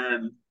 yeah.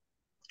 And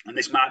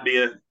this might be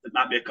a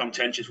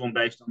contentious one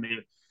based on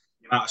the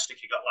amount of stick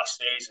he got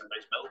last season, but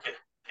it's Milky.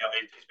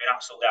 He's been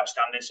absolutely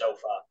outstanding so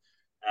far.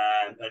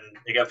 And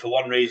again, for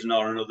one reason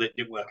or another, it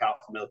didn't work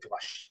out for Milky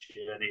last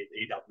year, and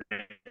he'd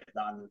admitted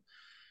that. And,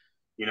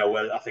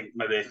 I think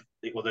maybe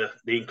it was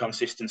the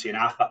inconsistency in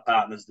half-back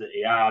partners that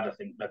he had. I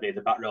think maybe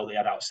the back row that he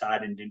had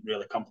outside and didn't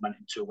really complement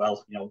him too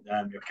well.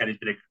 Kenny's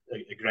been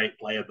a great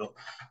player, but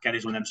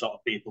Kenny's one of them sort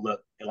of people that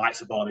he likes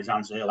the ball in his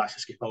hands, he likes to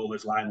skip over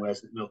his line,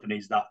 whereas Milky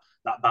needs that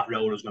back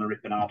row who's going to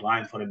rip an hard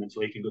line for him, and so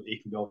he can go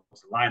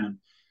to the line. And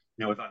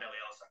we've had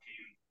Eliel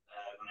Sakim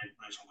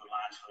running some good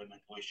lines for him,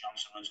 and Lewis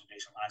Johnson running some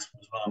decent lines for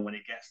him as well. And when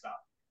he gets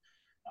that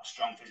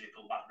strong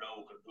physical back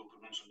row who can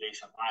run some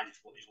decent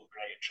lines, he's looked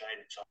great in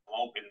training. So I'm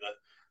hoping that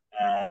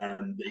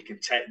he can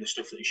take the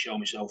stuff that he's shown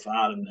me so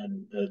far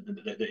and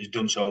that he's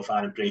done so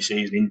far in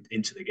pre-season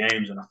into the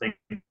games. And I think,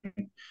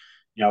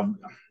 I'm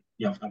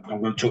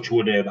going to touch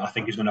wood here, but I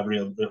think he's going to have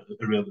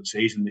a real good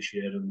season this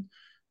year. And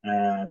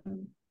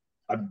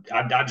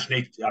I just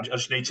need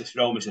to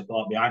throw my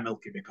support behind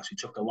Milky because he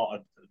took a lot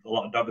of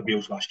dog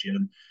abuse last year,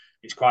 and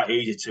it's quite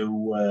easy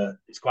to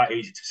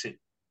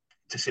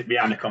sit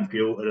behind a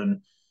computer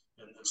and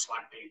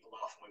slag people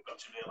off. And we've got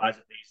to realise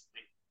that these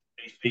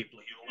people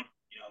are human,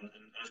 and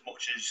as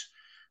much as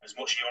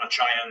you want to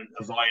try and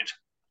avoid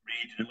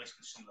reading and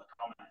listening to some of the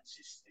comments,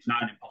 it's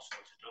not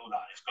impossible to do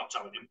that. It's got to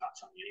have an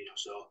impact on you,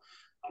 So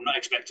I'm not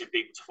expecting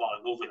people to fall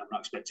in love with him. I'm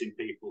not expecting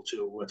people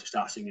to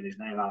start singing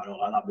his name out or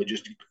like that. But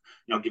just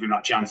give him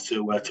that chance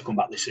to come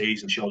back this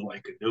season, shows what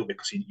he can do,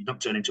 because he don't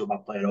turn into a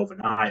bad player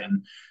overnight,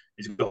 and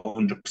he's got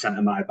 100%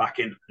 of my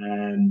backing.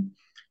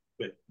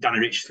 But Danny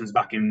Richardson's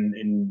back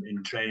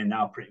in training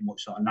now, pretty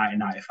much sort of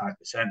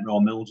 90-95%. Raw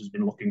Mills has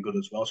been looking good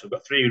as well. So we've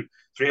got three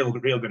real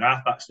good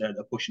halfbacks there that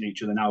are pushing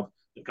each other now.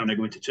 They're kind of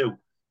going to two.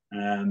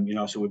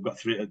 So we've got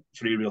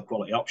three real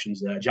quality options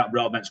there. Jack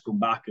Broadbent's come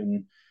back,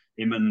 and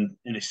him and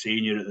his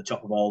senior at the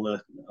top of all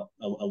the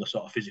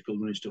sort of physical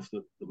running stuff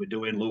that we're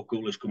doing. Luke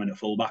Cooley's coming at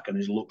full back, and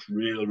his looks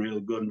real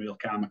good and real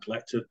calm and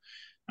collected.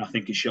 And I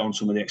think he's shown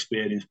some of the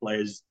experienced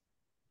players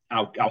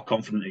how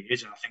confident he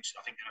is, and I think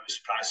they're going to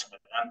surprise some of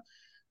them.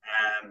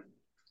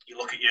 You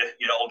look at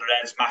your older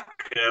ends, Mac,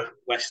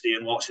 Westy,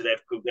 and Watsy.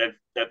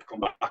 They've come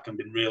back and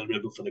been real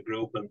good for the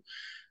group and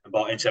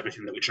bought into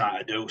everything that we're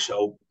trying to do.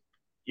 So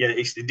yeah,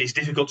 it's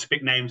difficult to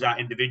pick names out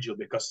individual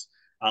because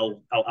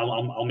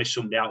I'll miss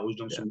somebody out who's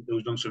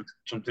done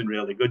something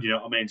really good. You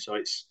know what I mean? So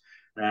it's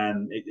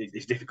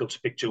difficult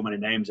to pick too many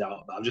names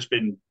out. But I've just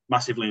been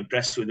massively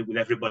impressed with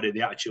everybody,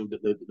 the attitude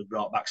that they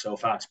brought back so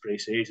far to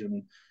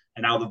pre-season,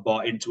 and how they've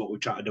bought into what we're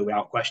trying to do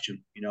without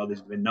question.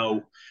 There's been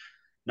no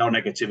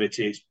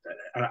negativity,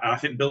 and I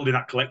think building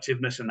that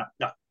collectiveness and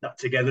that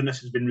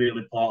togetherness has been really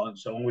important.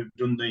 So when we've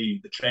done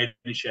the training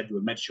schedule,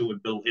 we've made sure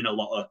we've built in a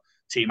lot of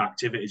team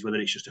activities, whether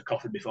it's just a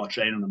coffee before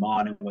training in the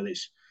morning, whether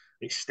it's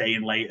it's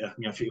staying later.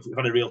 You know, if we've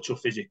had a real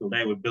tough physical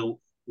day, we built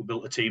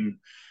a team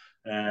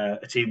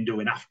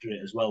doing after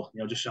it as well.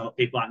 You know, just so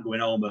people aren't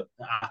going home at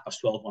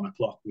 12:30, 1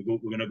 o'clock. We're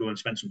going to go and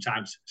spend some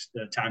time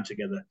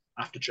together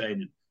after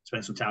training,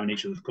 spend some time in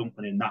each other's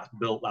company, and that's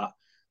built that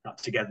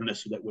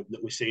togetherness that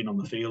we're seeing on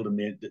the field, and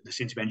they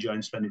seem to be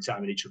enjoying spending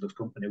time in each other's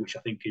company, which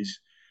I think is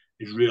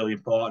really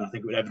important. I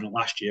think it was evident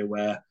last year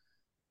where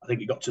I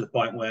think it got to the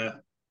point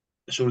where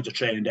as soon as the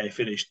training day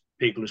finished,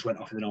 people just went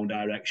off in their own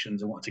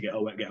directions and wanted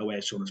to get away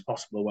as soon as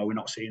possible. Where we're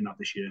not seeing that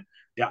this year.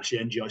 They actually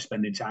enjoy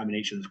spending time in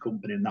each other's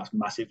company, and that's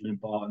massively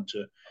important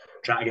to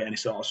try to get any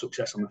sort of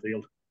success on the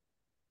field.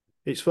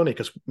 It's funny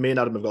because me and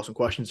Adam have got some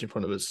questions in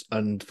front of us,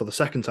 and for the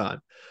second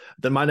time,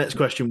 then my next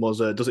question was,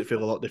 does it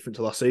feel a lot different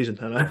to last season?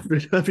 And I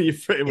think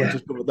you've pretty much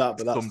just covered that,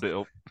 but summed it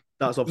up.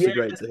 That's obviously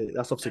great to hear.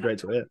 That's obviously great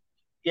to hear.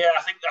 Yeah,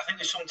 I think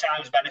there's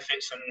sometimes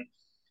benefits and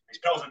there's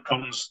pros and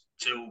cons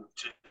to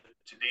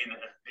being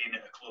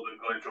at a club and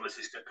going from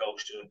assistant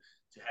coach to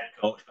head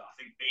coach. But I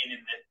think being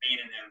in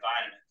the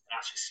environment and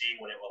actually seeing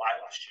what it was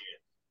like last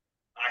year,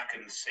 I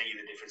can see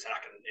the difference, and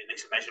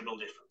it's a measurable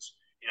difference.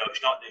 You know,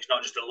 it's not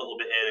just a little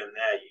bit here and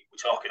there.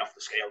 We're talking off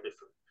the scale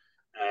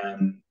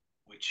different,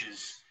 which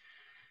is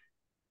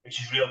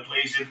really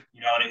pleasing.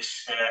 You know, and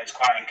it's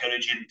quite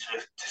encouraging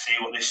to see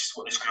what this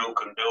group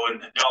can do.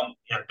 And don't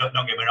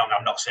get me wrong,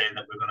 I'm not saying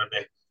that we're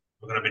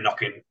going to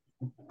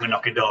be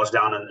knocking doors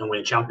down and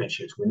winning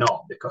championships. We're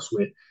not, because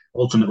we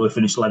ultimately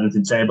finished 11th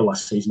in table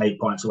last season, 8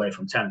 points away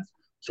from 10th.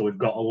 So we've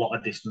got a lot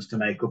of distance to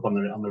make up on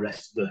the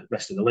rest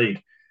of the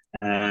league.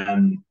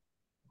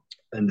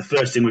 And the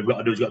first thing we've got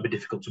to do is got to be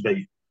difficult to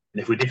beat.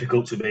 And if we're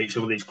difficult to beat,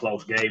 some of these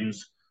close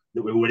games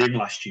that we were in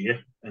last year,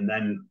 and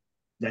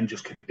then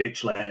just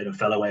capitulated and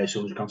fell away as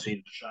soon as we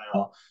conceded a try,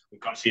 or we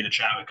conceded a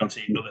try, we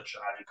conceded another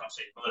try, we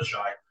conceded another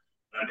try.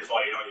 And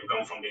before you know it, you've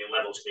gone from being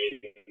level to being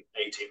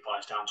 18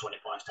 points down, 20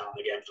 points down,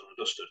 the game's done and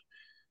dusted.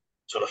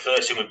 So the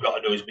first thing we've got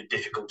to do is be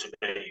difficult to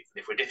beat.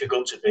 If we're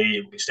difficult to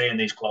beat, we can stay in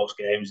these close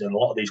games, and a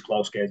lot of these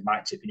close games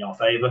might tip in your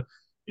favour.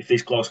 If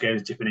these close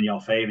games are tipping in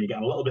your favour and you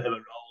get a little bit of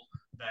a roll,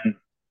 then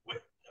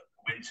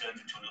win turns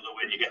into another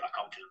win, you get that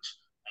confidence.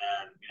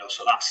 You know,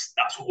 so that's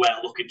what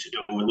we're looking to do.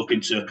 We're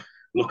looking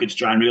to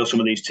try and reel some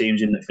of these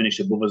teams in that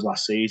finished above us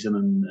last season,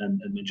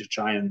 and just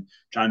try and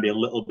be a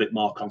little bit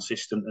more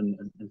consistent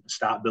and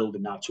start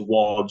building now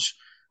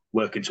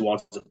working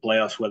towards the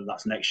playoffs, whether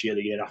that's next year,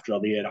 the year after, or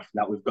the year after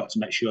that. We've got to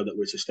make sure that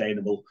we're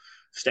sustainable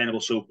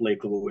Super League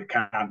club. We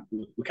can't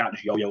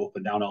just yo-yo up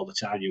and down all the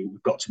time.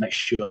 We've got to make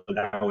sure that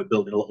now we're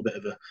building a little bit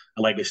of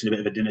a legacy, a bit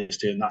of a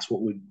dynasty, and that's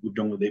what we've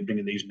done with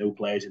bringing these new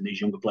players and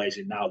these younger players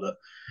in now, that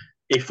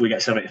if we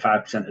get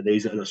 75% of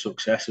these that are a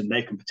success, and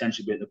they can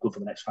potentially be at the club for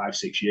the next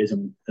 5-6 years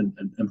and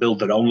build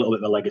their own little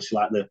bit of a legacy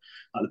like the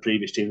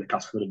previous team that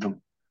Castleford have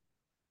done.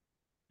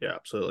 Yeah,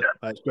 absolutely.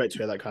 Yeah. It's great to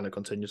hear that kind of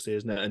continuity,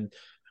 isn't it? And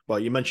well,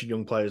 you mentioned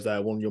young players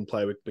there. One young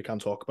player we can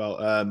talk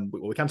about.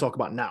 We can talk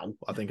about now,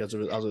 I think, as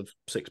of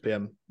 6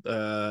 p.m.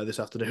 This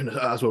afternoon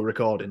as we're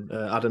recording.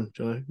 Adam,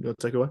 do you want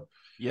to take away?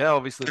 Yeah,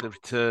 obviously the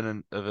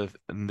return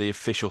and the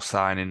official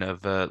signing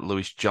of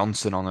Lewis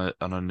Johnson on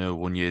a new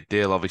 1-year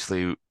deal.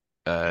 Obviously,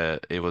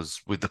 it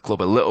was with the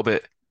club a little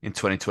bit in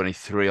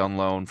 2023 on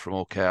loan from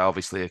OK.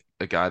 Obviously,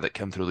 a guy that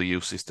came through the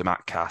youth system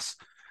at Cass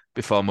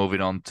before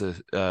moving on to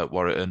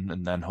Warrington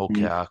and then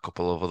OK, a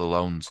couple of other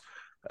loans.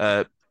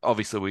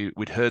 Obviously,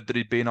 we'd heard that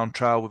he'd been on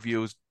trial with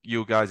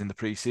you guys in the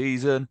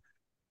pre-season.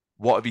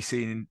 What have you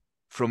seen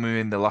from him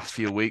in the last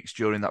few weeks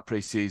during that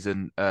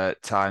pre-season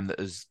time that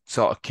has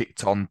sort of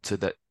kicked on to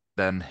that?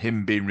 Then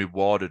him being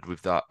rewarded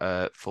with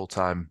that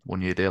full-time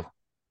 1-year deal.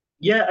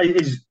 Yeah,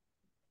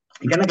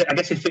 again, I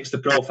guess it fits the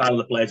profile of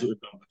the players that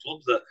we've got in the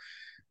club. That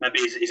maybe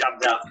he's had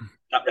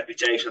that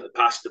reputation in the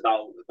past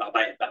about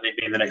it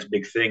being the next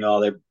big thing,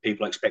 or the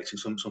people expecting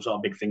some sort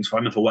of big things from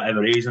him, and for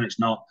whatever reason, it's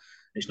not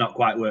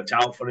quite worked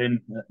out for him.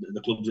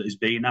 The clubs that he's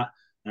been at,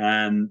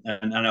 and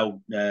I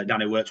know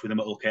Danny worked with him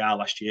at OKR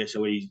last year,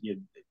 so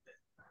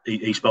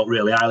he spoke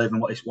really highly of him,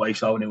 what he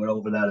saw when he were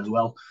over there as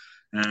well.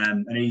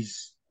 And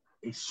he's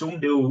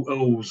somebody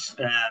who's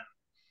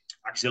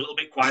actually a little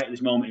bit quiet at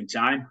this moment in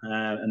time,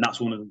 and that's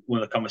one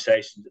of the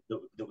conversations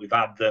that we've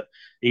had, that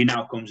he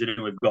now comes in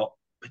and we've got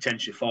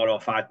potentially 4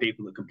 or 5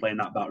 people that can play in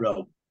that back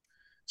row.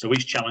 So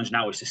his challenge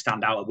now is to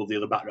stand out above the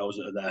other back rows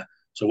that are there.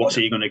 So what's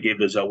he going to give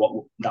us? Or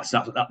what?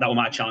 That was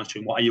my challenge to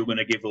him. What are you going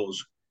to give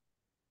us?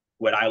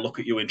 When I look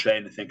at you in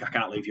training and think I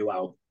can't leave you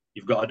out,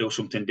 you've got to do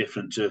something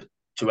different to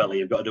Ellie.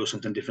 You've got to do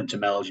something different to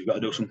Mel's. You've got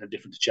to do something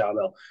different to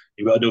Charwell.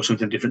 You've got to do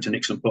something different to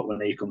Nixon Putt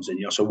when he comes in.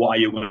 You know, so what are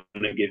you going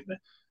to give me?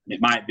 And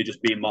it might be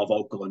just being more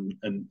vocal.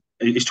 And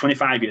he's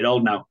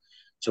 25-year-old now,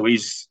 so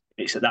it's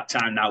at that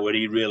time now where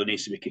he really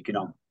needs to be kicking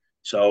on.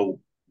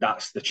 So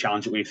that's the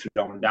challenge that we've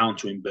thrown down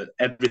to him. But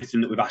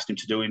everything that we've asked him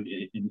to do in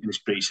this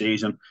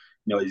pre-season,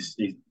 you know, he's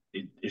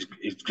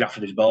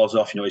grafted his balls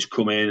off. You know, he's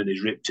come in and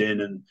he's ripped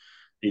in, and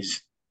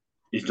he's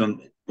done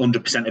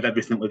 100% of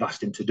everything that we've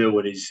asked him to do,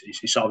 and he's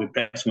sort of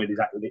impressed me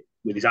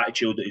with his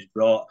attitude that he's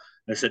brought.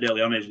 And I said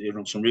early on, he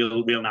runs some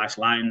real nice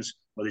lines.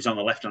 whether he's on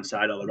the left hand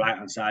side or the right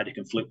hand side, he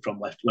can flip from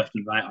left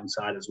and right hand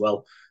side as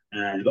well.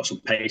 And he's got some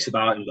pace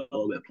about him. He's got a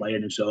little bit of play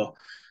in him. So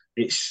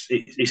it's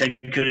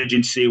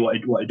encouraging to see what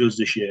he does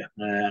this year.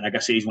 And I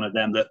guess he's one of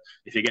them that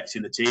if he gets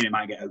in the team, he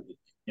might get a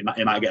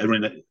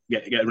run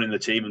in the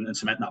team and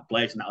cement that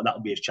place, and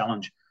that'll be his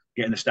challenge.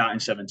 Getting the starting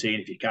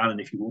 17 if you can,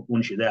 and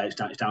once you're there, it's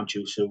down to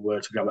you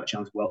to grab that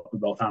chance with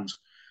both hands.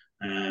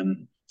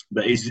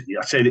 But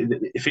I'd say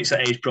it fits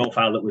that age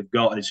profile that we've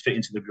got, and it's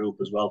fitting to the group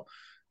as well.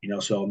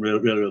 So I'm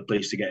really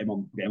pleased to get him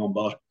on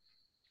board.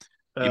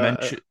 You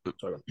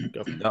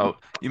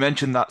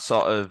mentioned that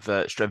sort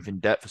of strength in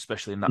depth,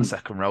 especially in that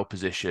second row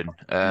position.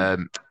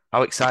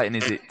 How exciting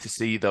is it to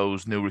see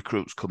those new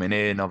recruits coming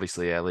in?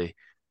 Obviously, Ellie,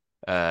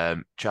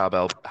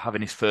 Charbel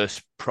having his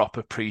first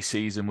proper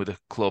pre-season with a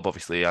club.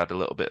 Obviously, he had a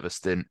little bit of a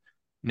stint.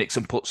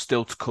 Nixon Putt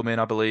still to come in,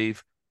 I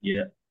believe.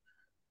 Yeah.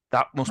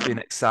 That must be an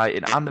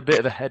exciting and a bit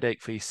of a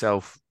headache for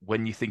yourself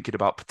when you're thinking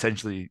about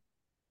potentially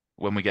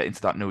when we get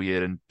into that new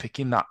year and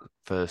picking that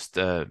first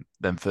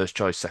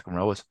choice second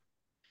rowers.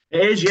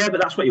 It is, yeah,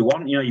 but that's what you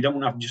want. You don't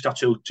want to just have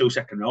two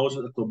second rows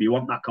at the club. You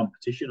want that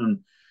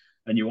competition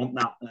and you want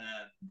that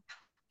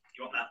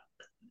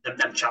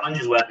them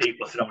challenges where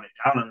people are throwing it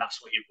down, and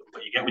that's what you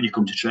get when you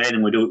come to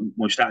training.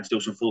 We're starting to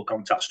do some full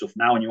contact stuff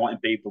now, and you're wanting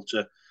people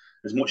to,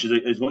 as much as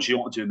you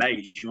want to do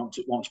mates, you want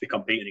to be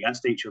competing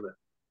against each other.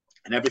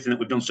 And everything that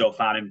we've done so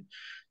far in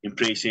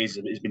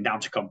pre-season has been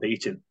down to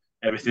competing.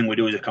 Everything we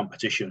do is a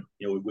competition.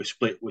 We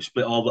split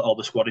all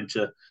the squad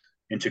into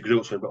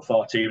groups. We've got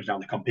 4 teams now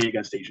that compete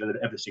against each other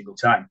every single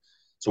time.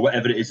 So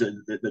whatever it is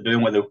that they're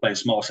doing, whether we're playing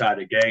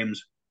small-sided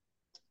games,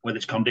 whether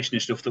it's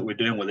conditioning stuff that we're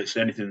doing, whether it's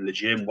anything in the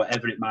gym,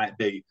 whatever it might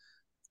be,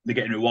 they're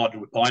getting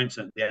rewarded with points.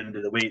 At the end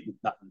of the week,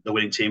 the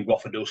winning team go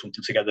off and do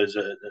something together as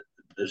a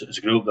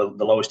group.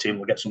 The lowest team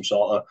will get some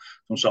sort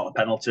of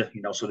penalty.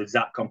 So there's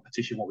that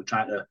competition. What we're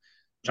trying to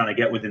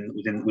get within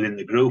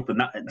the group,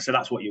 and so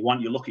that's what you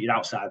want. You look at your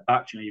outside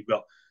backs. You've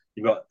got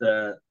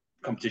the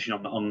competition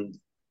on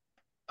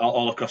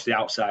all across the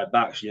outside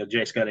backs.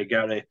 Jay Scary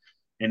Gary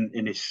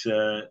in his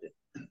senior.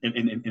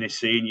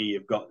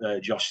 You've got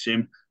Josh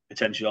Sim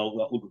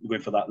potential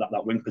going for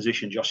that wing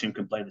position. Josh Sim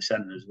can play in the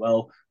centre as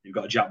well. You've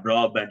got Jack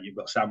Broadbent. You've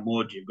got Sam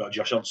Wood. You've got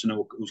Josh Hodgson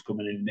who's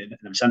coming in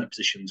the centre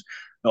positions.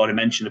 I already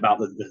mentioned about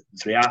the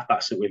 3 half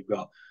backs that we've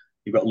got.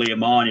 You've got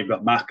Liam Orn, you've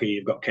got Mackie,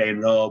 you've got Kane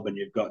Robe, and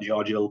you've got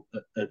George Hill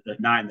at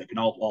 9 that can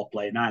all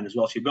play 9 as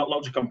well. So you've got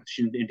lots of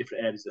competition in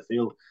different areas of the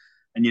field.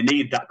 And you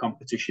need that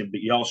competition,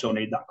 but you also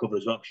need that cover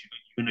as well, because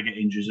you're going to get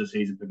injuries as the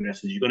season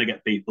progresses. You're going to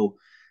get people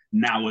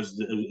now, as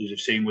you've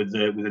seen with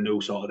the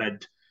new sort of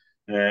head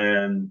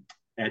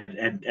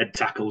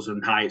tackles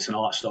and heights and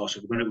all that stuff. So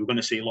we're going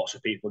to see lots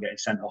of people getting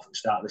sent off at the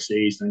start of the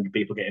season and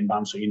people getting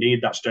banned. So you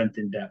need that strength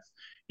in depth.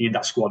 You need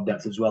that squad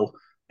depth as well.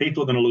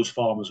 People are going to lose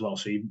form as well,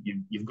 so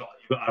you've got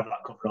to have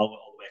that cover all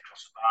the way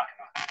across the park.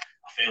 And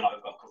I feel like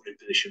we've got covered in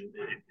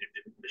the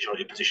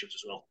majority of positions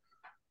as well.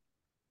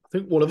 I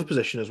think one other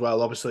position as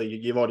well. Obviously,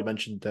 you've already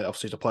mentioned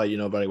obviously a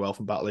player very well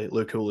from Batley,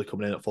 Luke Cooley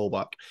coming in at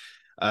fullback.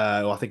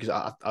 I think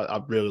I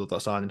really love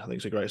that signing. I think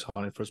it's a great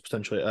signing for us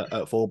potentially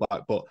at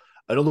fullback. But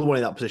another one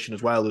in that position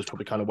as well who's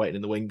probably kind of waiting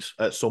in the wings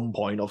at some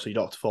point. Obviously, you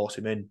don't have to force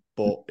him in,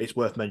 but it's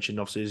worth mentioning.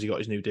 Obviously, as he got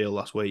his new deal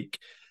last week.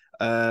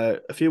 A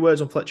few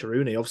words on Fletcher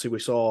Rooney. Obviously, we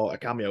saw a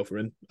cameo for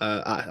him.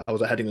 I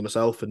was at Headingley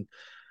myself, and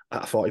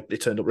I thought he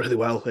turned up really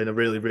well in a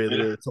really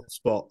tough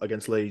spot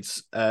against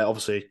Leeds.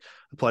 Obviously,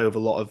 a player with a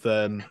lot of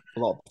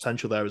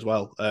potential there as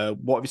well.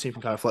 What have you seen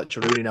from kind of Fletcher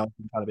Rooney now,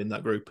 kind of in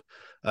that group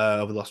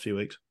over the last few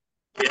weeks?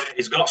 Yeah,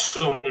 he's got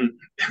some.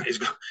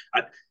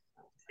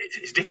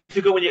 It's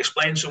difficult when you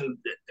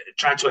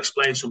trying to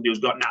explain somebody who's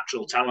got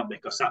natural talent,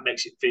 because that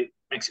makes it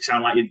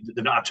sound like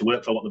they're not had to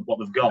work for what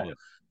they've got. Yeah.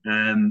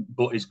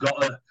 But he's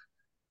got a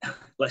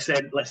let's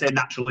say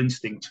natural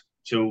instinct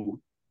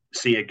to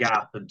see a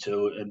gap and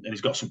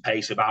he's got some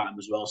pace about him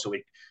as well, so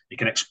he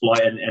can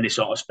exploit any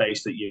sort of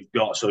space that you've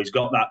got. So he's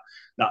got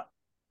that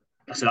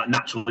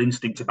natural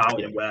instinct about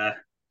him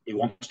where he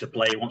wants to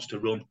play, he wants to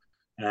run,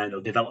 and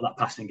he'll develop that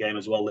passing game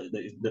as well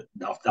that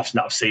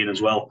I've seen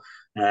as well.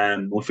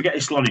 We'll forget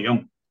he's still only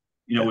young.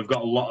 We've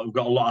got a lot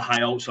of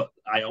high hopes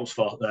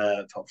for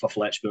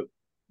Fletch, but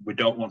we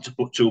don't want to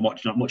put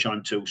not much on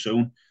him too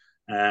soon.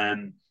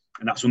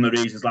 And that's one of the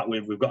reasons that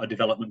we've got a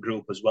development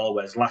group as well.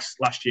 Whereas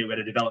last year we had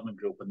a development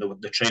group and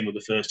they trained with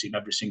the first team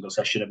every single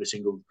session, every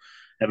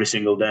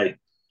single day.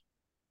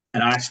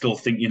 And I still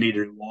think you need a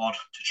reward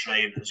to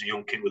train as a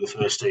young kid with the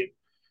first team.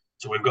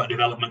 So we've got a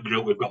development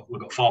group. We've got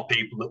 4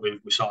 people that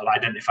we've sort of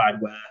identified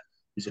where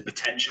there's a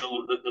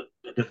potential that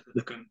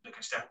can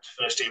step up to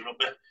first team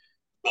rugby,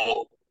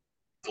 but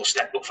they'll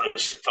step up for a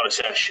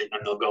session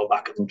and they'll go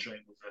back and they'll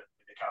train with the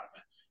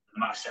academy. And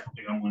they might step up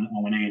again when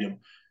we need them.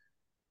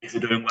 If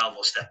they're doing well,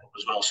 they'll step up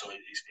as well. So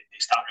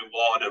it's that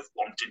reward of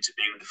wanting to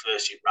be with the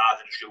first team rather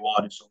than just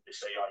rewarding somebody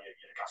say, "Oh,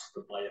 you're a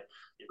Castleford player.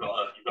 You've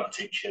got a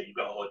teacher, you've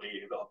got an OD,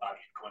 you've got a bag.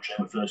 You can come and train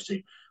with the first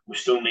team." We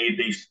still need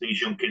these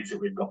young kids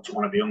that we've got to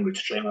want to be hungry to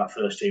train with that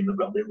first team. They've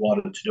got to be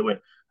rewarded to do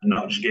it, and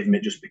not just give them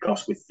it just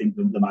because we think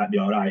that they might be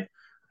all right.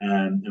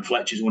 And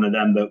Fletcher's one of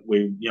them that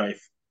we,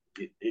 if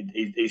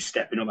he's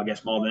stepping up, I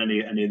guess, more than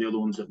any of the other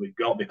ones that we've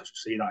got, because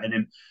we see that in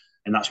him,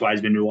 and that's why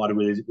he's been rewarded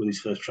with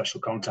his first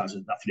professional contract,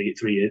 that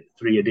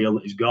three-year deal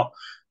that he's got.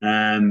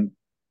 And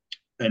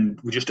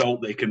we just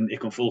hope that he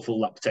can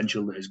fulfil that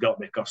potential that he's got,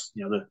 because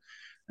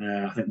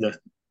I think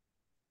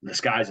the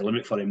sky's the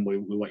limit for him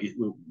with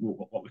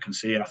what we can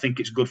see, and I think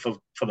it's good for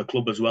the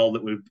club as well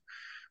that we've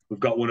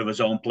got one of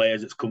his own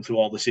players that's come through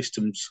all the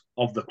systems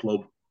of the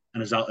club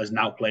and has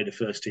now played a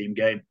first team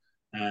game.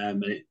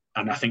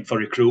 And I think for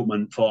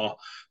recruitment, for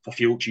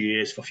future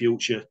years, for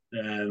future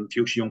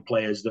young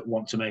players that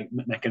want to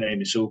make a name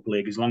in Super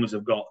League, as long as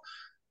they've got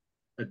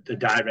a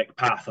direct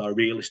path or a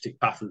realistic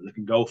path that they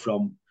can go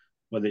from,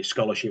 whether it's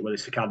scholarship, whether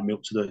it's academy,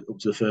 up to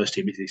the first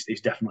team,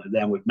 it's definitely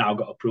there. We've now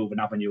got a proven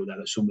avenue there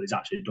that somebody's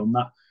actually done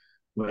that.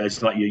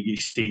 Whereas like you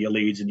see your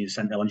Leeds and your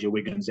St Helens, your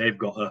Wigans, they've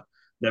got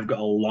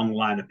a long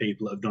line of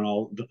people that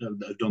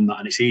have done that,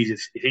 and it's easy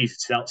to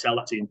sell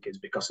that to young kids,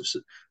 because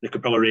they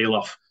could probably reel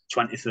off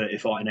 20, 30,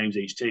 40 names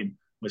each team,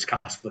 whereas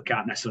Castleford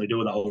can't necessarily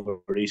do that over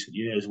recent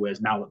years,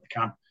 whereas now that they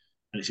can.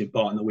 And it's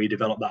important that we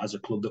develop that as a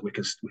club, that we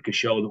can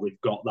show that we've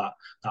got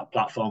that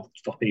platform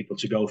for people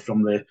to go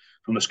from the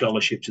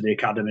scholarship to the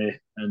academy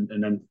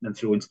and then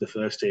through into the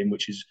first team,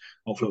 which is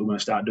hopefully what we're going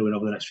to start doing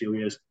over the next few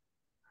years.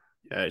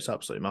 Yeah, it's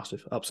absolutely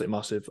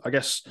massive. I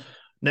guess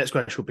next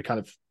question would be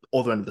kind of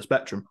other end of the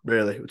spectrum,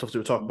 really. We're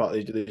talking about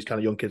these kind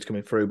of young kids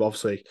coming through, but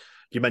obviously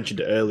you mentioned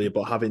it earlier,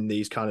 but having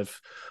these kind of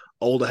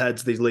older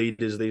heads, these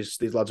leaders,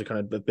 these lads who kind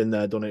of have been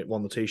there, done it,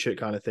 won the t-shirt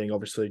kind of thing.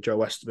 Obviously Joe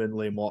Westerman,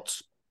 Liam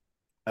Watts,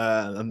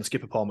 and the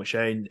skipper Paul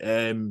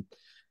McShane.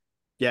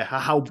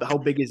 How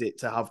big is it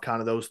to have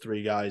kind of those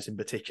three guys in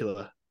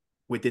particular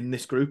within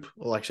this group?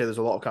 Like I say, there's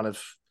a lot of kind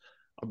of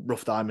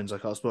rough diamonds,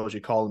 like I suppose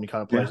you call them, you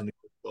kind of players in the group.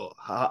 But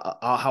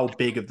how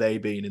big have they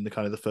been in the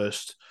kind of the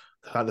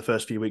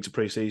first few weeks of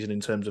pre-season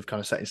in terms of kind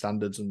of setting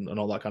standards and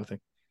all that kind of thing?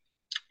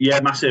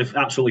 Yeah, massive,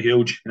 absolutely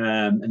huge.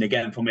 And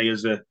again, for me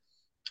as a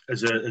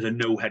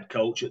new head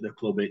coach at the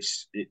club,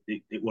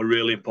 it were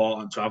really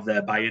important to have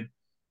their buy-in.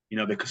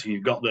 Because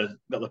you've got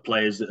the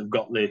players that have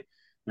got the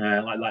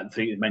like the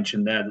thing you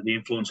mentioned there, that the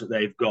influence that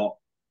they've got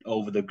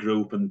over the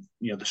group, and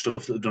the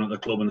stuff that they've done at the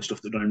club and the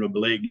stuff they've done in rugby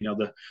league,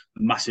 the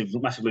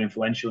massively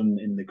influential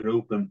in the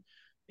group. And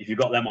if you've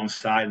got them on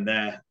side and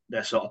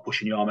they're sort of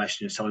pushing your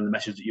message and selling the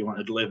message that you want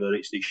to deliver,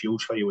 it's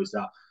huge for you, is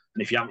that.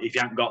 And if you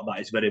haven't got that,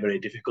 it's very, very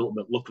difficult.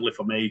 But luckily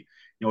for me,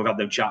 we've had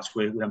them chats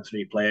with them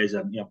three players,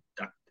 and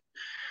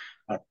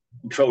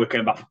before we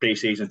came back for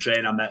pre-season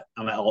training, I met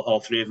all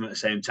three of them at the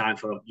same time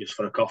for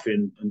a coffee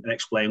and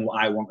explain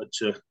what I wanted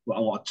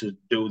to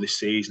do this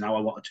season, how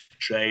I wanted to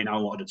train, how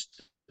I wanted to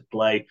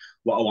play,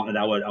 what I wanted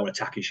our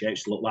attacking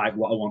shapes to look like,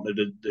 what I wanted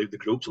the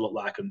group to look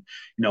like, and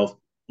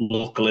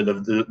luckily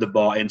they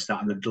bought into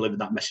that and they delivered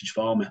that message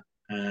for me.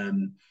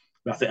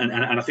 I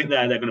think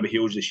they're going to be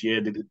huge this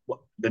year.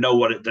 They know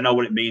what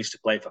it means to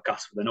play for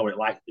Castleford. They know what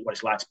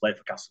it's like to play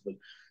for Castleford.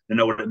 They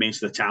know what it means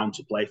to the town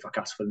to play for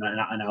Castleford,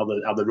 and how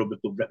the rugby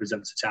club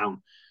represents the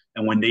town.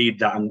 And we need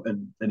that,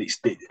 and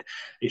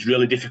it's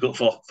really difficult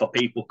for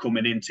people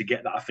coming in to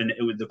get that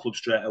affinity with the club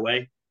straight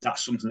away.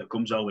 That's something that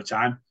comes over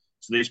time.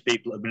 So these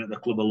people have been at the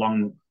club a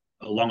long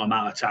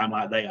amount of time,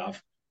 like they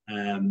have.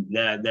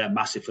 They're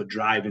massive for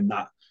driving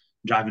the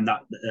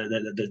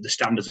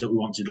standards that we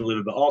want to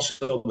deliver, but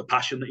also the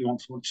passion that you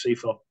want to see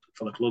for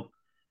the club,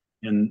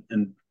 and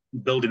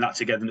building that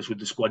togetherness with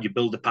the squad. You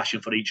build the passion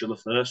for each other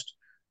first,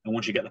 and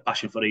once you get the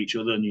passion for each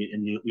other, and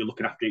you're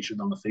looking after each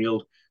other on the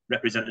field,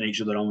 representing each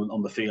other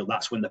on the field,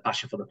 that's when the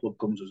passion for the club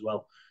comes as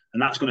well.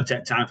 And that's going to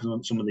take time for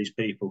some of these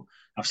people.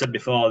 I've said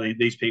before,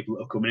 these people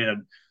that are coming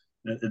in,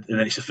 and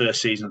it's the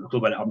first season at the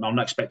club. I'm not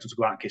expecting to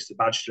go out and kiss the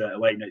badge straight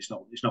away. It's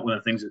not one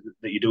of the things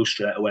that you do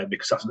straight away,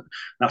 because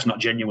that's not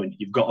genuine.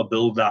 You've got to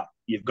build that.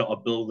 You've got to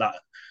build that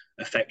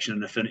affection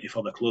and affinity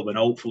for the club, and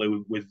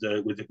hopefully with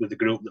the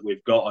group that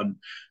we've got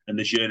and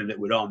the journey that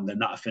we're on, then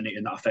that affinity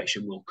and that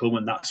affection will come,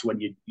 and that's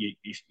when you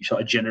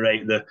sort of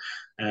generate the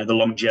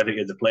longevity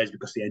of the players,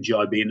 because they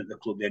enjoy being at the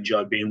club, they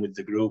enjoy being with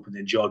the group, and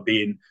they enjoy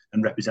being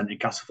and representing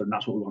Castleford, and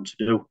that's what we want to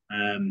do.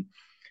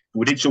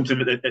 We did something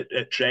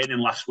at training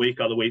last week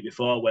or the week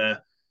before,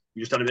 where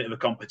we just had a bit of a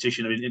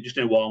competition. I mean, just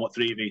in a warm-up,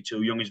 3v2,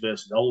 youngies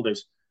versus oldies,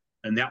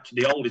 and the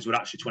oldies were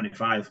actually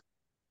 25.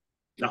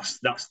 That's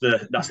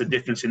the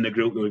difference in the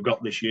group that we've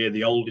got this year.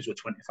 The oldies were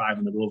 25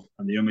 and above,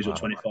 and the youngies were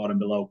 24 and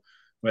below.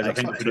 Whereas I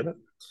think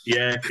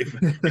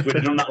if we'd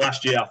have done that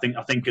last year, I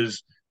think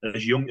as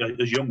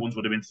young ones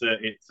would have been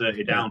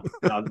 30 down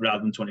rather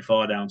than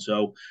 24 down.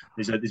 So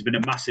there's been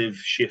a massive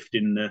shift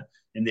in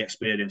the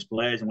experienced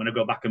players. And when I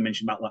go back and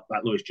mention about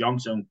like Lewis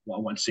Johnson, what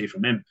I want to see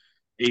from him,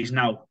 he's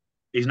now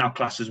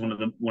classed as one of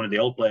the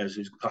old players.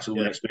 He's classed as one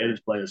of the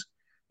experienced players.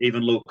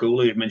 Even Luke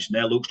Cooley, you've mentioned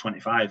there, Luke's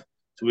 25.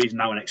 So he's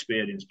now an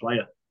experienced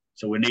player.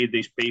 So we need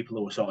these people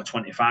who are sort of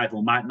 25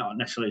 who might not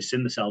necessarily see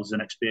themselves as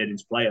an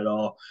experienced player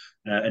or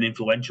an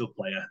influential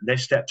player. They've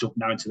stepped up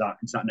now into that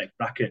next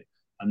bracket,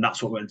 and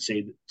that's what we're going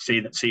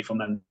to see from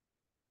them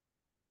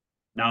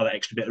now. That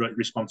extra bit of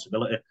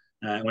responsibility,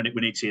 We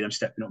need to see them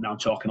stepping up now and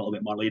talking a little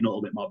bit more, leading a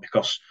little bit more,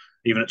 because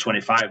even at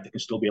 25, they can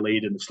still be a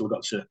leader and they've still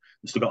got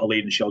a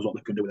lead and shows what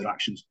they can do with their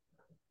actions.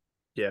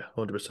 Yeah,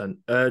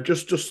 100%.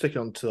 Just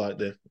sticking on to like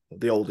the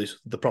oldies,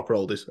 the proper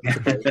oldies, I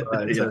suppose,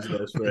 in terms of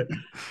those three.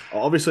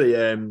 Obviously,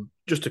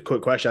 just a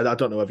quick question. I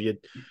don't know whether you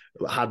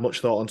had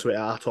much thought onto it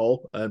at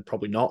all, and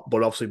probably not.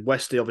 But obviously,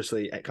 Westy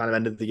at kind of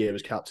ended the year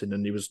as captain,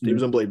 and he was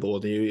unbelievable.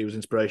 He was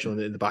inspirational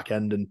in the back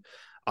end, and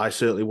I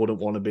certainly wouldn't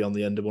want to be on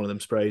the end of one of them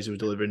sprays he was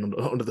delivering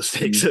under the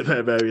sticks at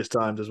various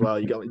times as well.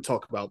 You got to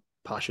talk about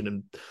passion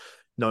and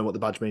knowing what the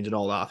badge means and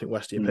all that. I think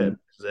Westy epitomises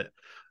it.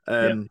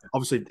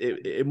 Obviously,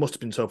 it must have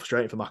been so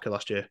frustrating for Maka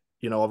last year.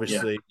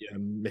 Obviously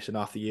missing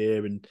half the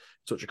year and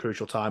such a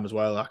crucial time as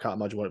well. I can't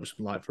imagine what it was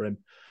like for him.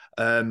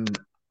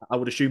 I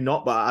would assume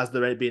not, but has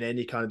there been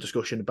any kind of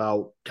discussion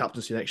about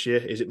captaincy next year?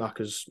 Is it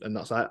Maka's and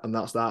that's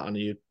that? And are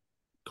you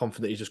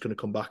confident he's just going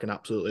to come back and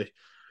absolutely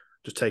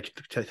just take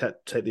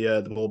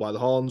the ball by the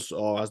horns,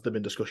 or has there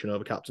been discussion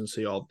over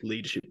captaincy or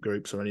leadership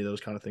groups or any of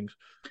those kind of things?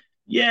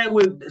 Yeah,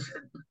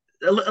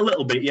 a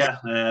little bit, yeah.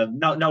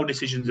 No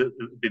decisions have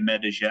been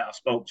made as yet. I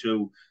spoke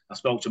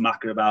to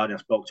Maka about it. I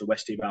spoke to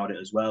Westy about it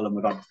as well, and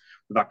we've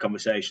had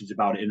conversations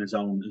about it in his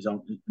own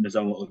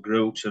little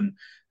groups.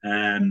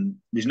 And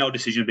there's no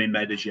decision being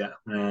made as yet.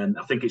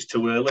 I think it's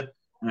too early,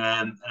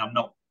 and I'm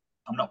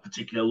not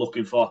particularly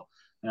looking for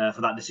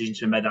that decision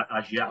to be made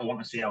as yet. I want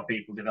to see how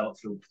people develop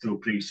through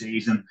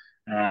pre-season.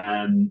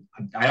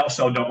 I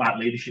also don't like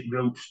leadership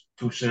groups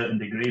to a certain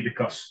degree,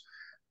 because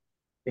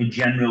in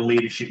general,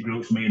 leadership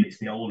groups mean it's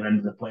the older end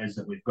of the players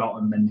that we've got,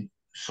 and then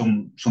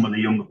some of the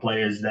younger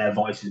players, their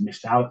voices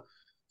missed out.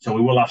 So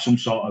we will have some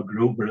sort of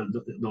group, but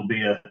there'll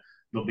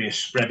be a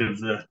spread of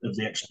the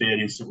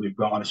experience that we've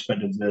got, and a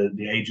spread of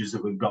the ages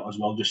that we've got as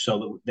well, just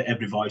so that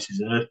every voice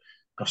is heard.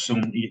 Because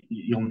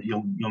you'll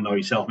know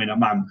yourself. I mean,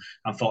 I'm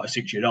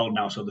 46-year-old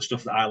now, so the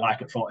stuff that I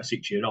like at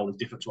 46-year-old is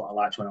different to what I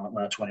liked when I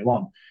was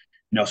 21.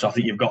 So I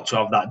think you've got to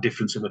have that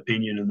difference of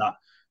opinion and that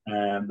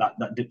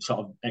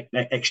sort of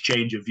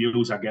exchange of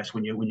views, I guess,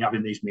 when you're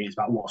having these meetings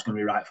about what's going to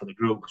be right for the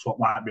group. Because what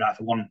might be right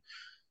for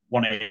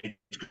one age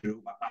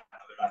group might not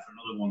be right for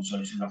another one. So I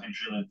think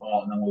it's really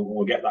important, and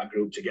we'll get that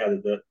group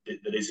together. That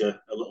is a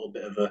little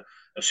bit of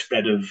a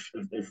spread of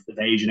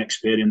age and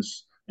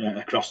experience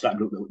across that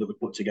group that we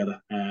put together.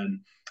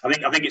 I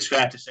think it's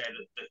fair to say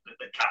that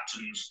the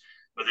captains,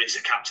 whether it's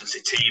a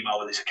captaincy team or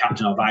whether it's a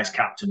captain or vice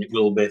captain, it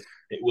will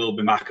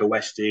be Maka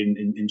Westy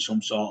in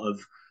some sort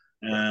of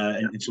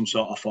in some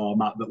sort of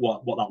format. But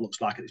what that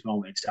looks like at this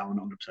moment in time, I'm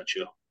not 100%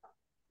 sure.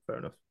 Fair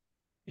enough.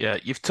 Yeah,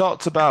 you've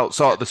talked about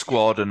sort of the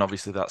squad and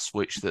obviously that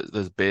switch that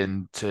there's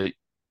been to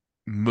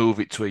move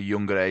it to a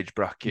younger age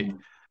bracket.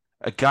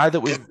 A guy that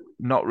we've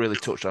not really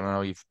touched on, I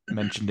know you've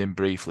mentioned him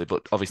briefly,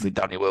 but obviously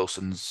Danny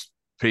Wilson's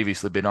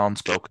previously been on,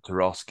 spoken to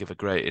Ross, give a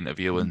great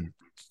interview and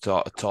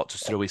sort of talked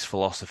us through his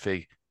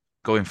philosophy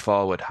going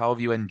forward. How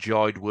have you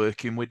enjoyed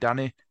working with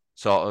Danny,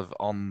 sort of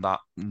on that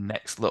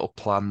next little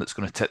plan that's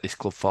going to take this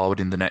club forward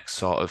in the next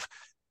sort of,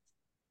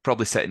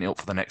 probably setting it up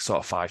for the next sort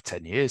of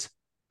 5-10 years?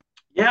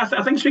 Yeah,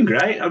 I think it's been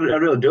great. I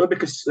really do,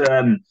 because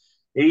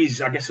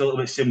he's, I guess, a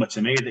little bit similar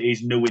to me, that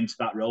he's new into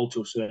that role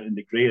to a certain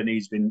degree, and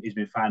he's been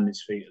finding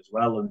his feet as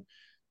well.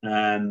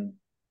 And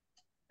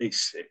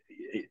it's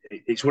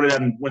one of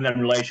them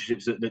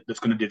relationships that's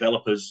going to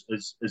develop as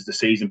the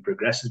season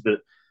progresses. But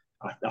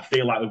I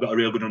feel like we've got a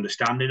real good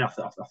understanding. I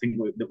think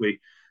that we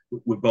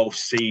both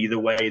see the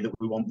way that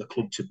we want the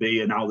club to be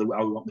and how we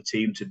want the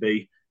team to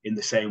be in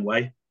the same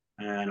way.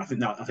 And I think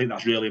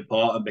that's really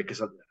important,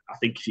 because I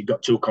think if you've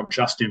got two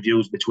contrasting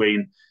views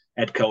between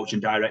head coach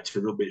and director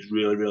of rugby, it's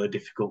really, really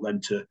difficult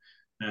then to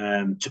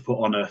put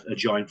on a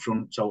joint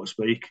front, so to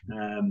speak.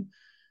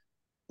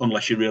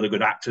 Unless you're really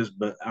good actors,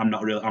 but I'm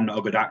not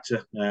a good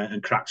actor,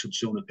 and cracks would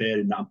soon appear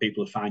in that, and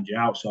people would find you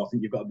out. So I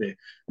think you've got to be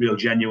real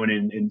genuine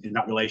in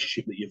that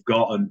relationship that you've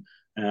got,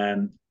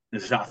 and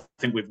I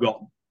think we've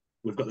got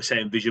the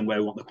same vision where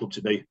we want the club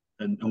to be,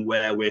 and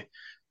where we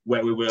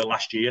were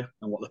last year,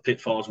 and what the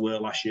pitfalls were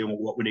last year, and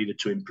what we needed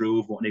to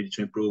improve, what needed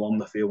to improve on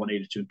the field, what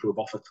needed to improve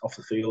off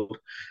the field.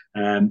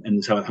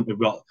 And so I think we've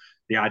got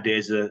the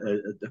ideas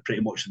are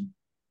pretty much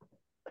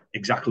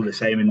exactly the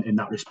same in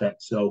that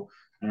respect. So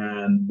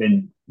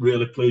been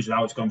really pleased with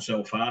how it's gone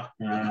so far,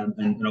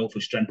 and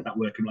hopefully strengthen that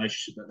working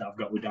relationship that I've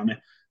got with Danny.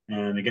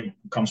 Again,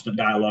 constant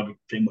dialogue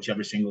pretty much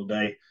every single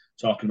day,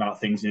 talking about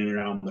things in and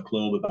around the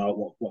club, about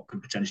what can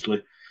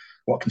potentially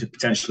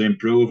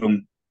improve.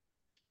 And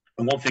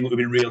one thing that we've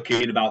been real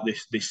keen about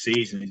this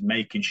season is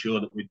making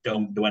sure that we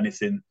don't do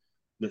anything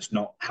that's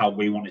not how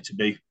we want it to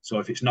be. So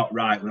if it's not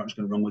right, we're not just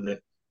going to run with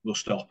it. We'll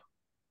stop.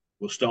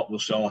 We'll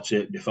sort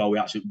it before we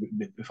actually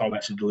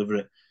deliver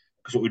it.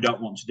 Because what we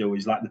don't want to do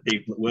is, like the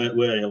people that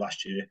were here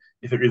last year,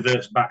 if it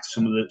reverts back to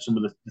some of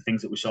the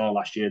things that we saw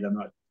last year, then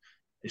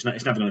it's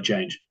never going to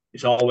change.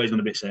 It's always going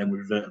to be the same. We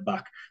revert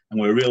back,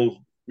 and we're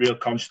real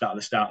conscious at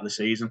the start of the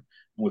season,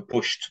 and we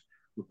pushed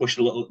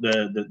a little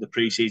the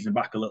pre-season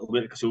back a little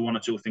bit, because there were one or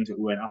two things that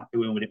we weren't happy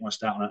with, and we didn't want to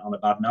start on a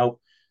bad note.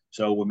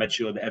 So we made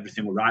sure that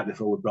everything was right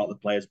before we brought the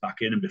players back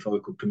in and before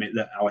we could commit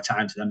our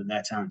time to them and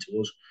their time to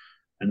us.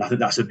 And I think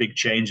that's a big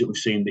change that we've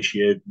seen this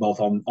year, both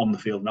on the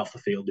field and off the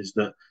field, is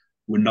that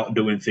we're not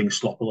doing things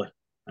sloppily.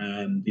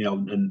 And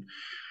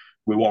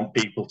we want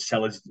people to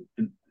tell us.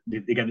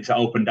 Again, it's that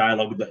open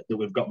dialogue that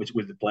we've got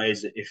with the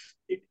players. That if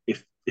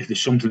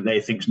there's something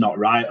they think's not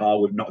right,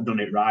 or we've not done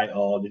it right,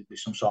 or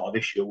there's some sort of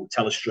issue, we'll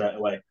tell us straight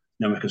away.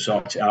 Then we can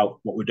sort it out.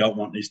 What we don't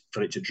want is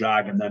for it to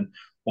drag, and then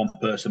one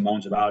person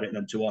moans about it, and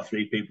then 2 or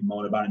 3 people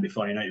moan about it.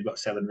 Before you know, you've got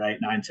 7 or 8,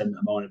 9, 10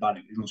 that moan about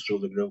it. It runs through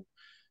the group.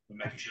 We're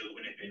making sure that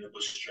we're nipping the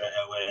bus straight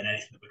away, and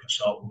anything that we can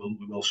sort, we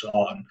will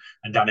sort.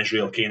 And Danny's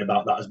real keen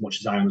about that as much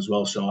as I am as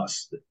well. So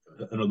that's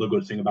another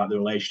good thing about the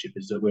relationship,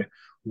 is that we're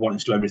wanting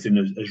to do everything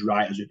as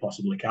right as we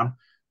possibly can.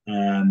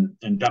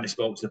 And Danny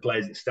spoke to the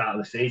players at the start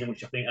of the season,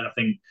 which I think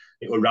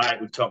it were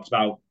right. We've talked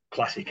about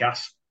classic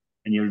ass,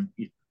 and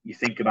you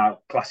think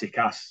about classic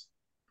ass,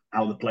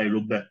 how they play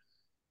rugby.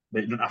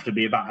 But it doesn't have to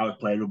be about how we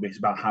play rugby. It's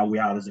about how we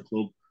are as a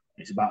club.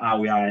 It's about how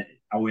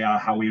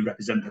we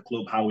represent the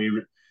club, how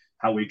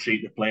we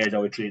treat the players,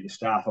 how we treat the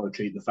staff, how we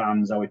treat the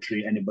fans, how we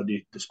treat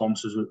anybody, the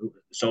sponsors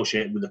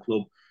associated with the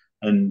club.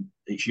 And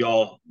it's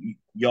your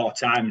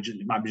time.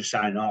 It might be just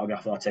signing an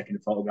autograph or taking a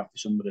photograph for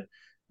somebody,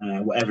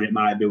 whatever it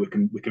might be. We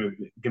can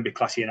be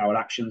classy in our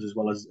actions as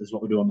well as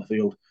what we do on the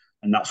field.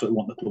 And that's what we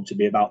want the club to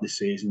be about this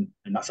season.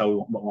 And that's how we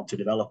want to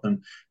develop.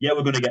 And yeah,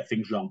 we're going to get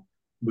things wrong.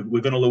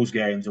 We're going to lose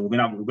games, and we're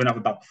going to have a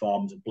bad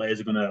performance, and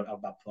players are going to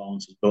have bad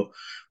performances. But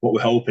what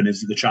we're hoping is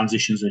that the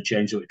transitions and the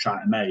change that we're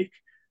trying to make,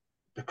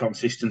 the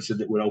consistency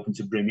that we're hoping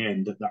to bring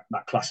in,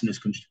 that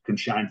classiness can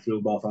shine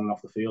through both on and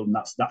off the field. And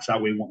that's how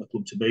we want the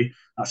club to be.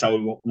 That's how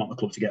we want the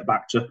club to get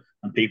back to,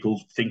 and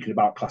people thinking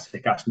about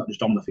classic acts, not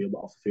just on the field, but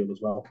off the field as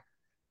well.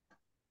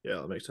 Yeah,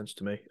 that makes sense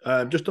to me.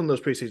 Just on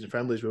those pre-season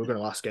friendlies, we were going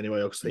to ask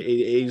anyway, because it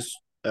is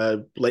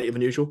later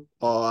than usual,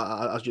 or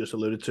as you just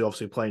alluded to,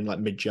 obviously playing like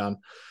mid-Jan.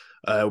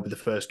 Will be the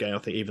first game. I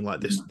think even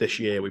like this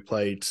year we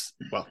played,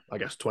 well, I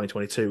guess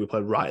 2022, we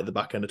played right at the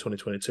back end of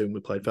 2022, and we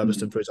played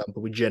Featherstone, for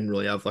example. We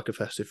generally have like a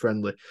festive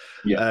friendly.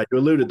 Yeah. You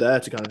alluded there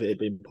to kind of it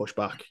being pushed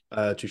back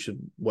to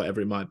whatever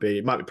it might be.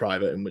 It might be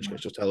private, in which case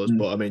just tell us.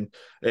 But I mean,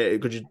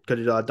 could you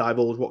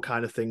divulge what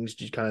kind of things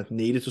you kind of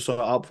needed to sort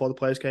out before the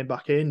players came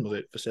back in? Was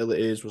it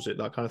facilities? Was it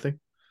that kind of thing?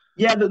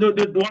 Yeah, the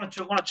one or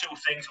two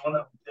things. One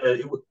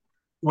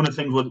of the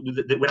things was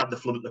that we had the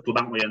flood at the club,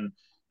 haven't we? And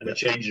the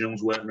changing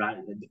rooms weren't right.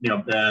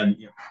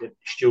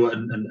 Stuart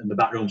and the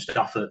backroom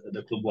staff at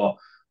the club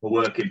were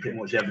working pretty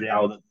much every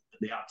hour that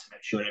they had to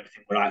make sure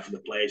everything was right for the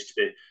players to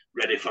be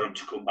ready for them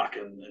to come back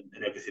and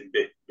everything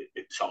be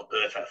sort of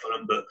perfect for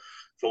them. But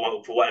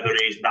for whatever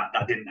reason,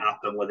 that didn't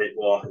happen. Whether it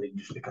was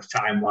just because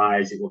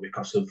time-wise, it was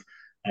because of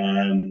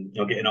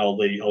getting all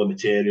the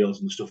materials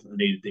and the stuff that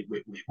they needed.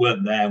 We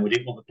weren't there, and we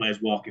didn't want the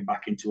players walking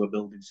back into a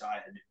building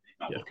site and it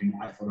not looking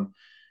right for them.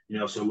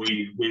 So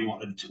we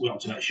wanted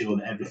to make sure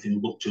that everything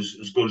looked as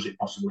good as it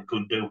possibly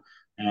could do.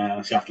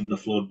 So after the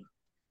flood,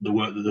 the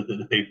work that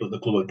the people at the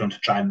club have done to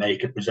try and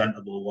make it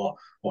presentable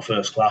or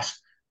first class,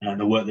 and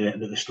the work that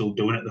they're still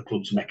doing at the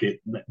club to make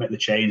the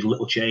change,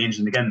 little change.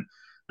 And again,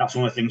 that's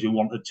one of the things we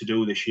wanted to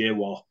do this year.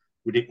 Was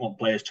we didn't want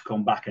players to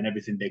come back and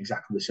everything be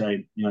exactly the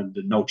same.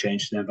 No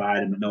change to the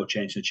environment, no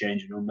change to the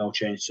changing room, no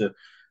change to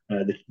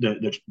the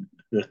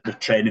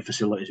training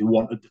facilities. We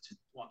wanted to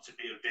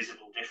be a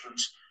visible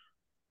difference.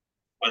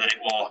 Whether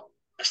it was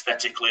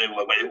aesthetically,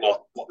 whether it was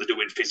what they're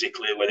doing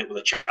physically, whether it were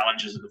the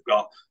challenges that they've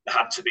got, there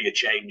had to be a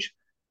change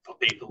for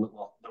people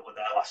that were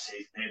there last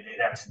season.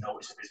 They had to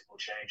notice a visible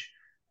change.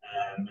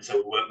 And so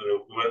we weren't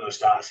going to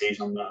start the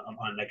season on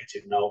a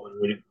negative note,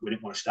 and we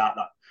didn't want to start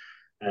that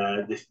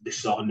this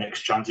sort of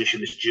next transition,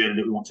 this journey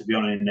that we want to be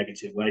on in a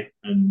negative way,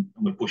 and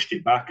we pushed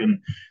it back.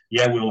 And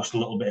yeah, we lost a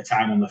little bit of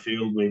time on the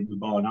field with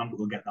ball in hand, but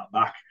we'll get that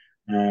back.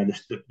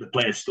 The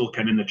players still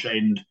came in, they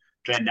trained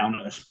down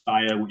at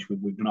Aspire, which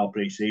we've done all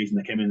pre-season.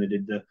 They came in, they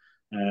did the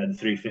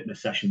 3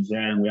 fitness sessions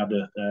there, and we had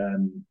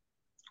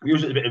we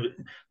used it a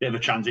bit of a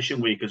transition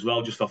week as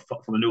well, just for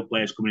the new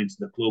players coming into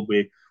the club.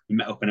 We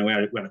met up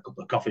anyway, we had a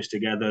couple of coffees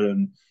together,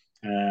 and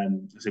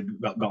so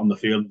got on the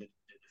field, did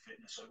the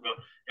fitness. So it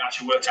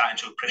actually worked out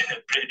into a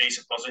pretty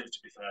decent positive, to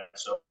be fair.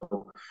 So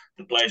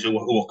the players who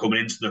were coming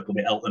into the club,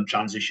 it helped them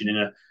transition in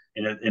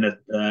a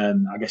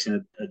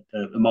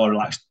more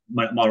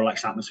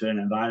relaxed atmosphere and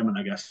environment,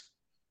 I guess.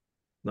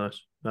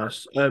 Nice.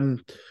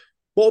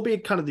 What will be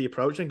kind of the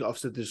approach? I think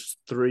obviously there's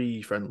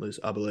 3 friendlies,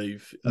 I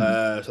believe. So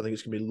I think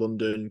it's going to be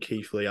London,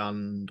 Keighley,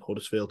 and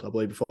Huddersfield, I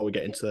believe, before we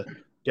get into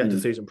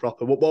the season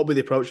proper. What will be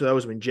the approach of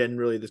those? I mean,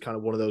 generally, there's kind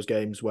of one of those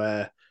games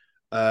where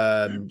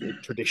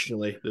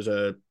traditionally there's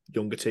a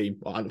younger team.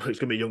 Well, it's going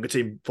to be a younger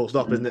team, full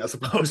stop, isn't it? I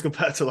suppose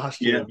compared to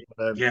last year.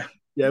 Yeah.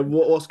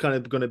 What's kind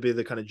of going to be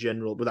the kind of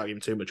general, without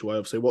giving too much away,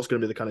 obviously, what's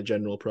going to be the kind of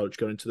general approach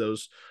going into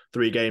those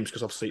 3 games?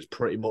 Because obviously it's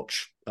pretty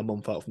much a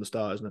month out from the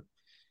start, isn't it?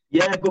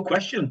 Yeah, good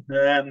question.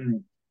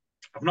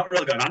 I've not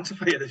really got an answer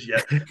for you this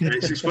yet.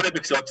 It's funny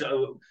because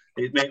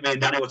me and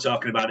Danny were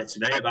talking about it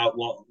today, about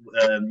what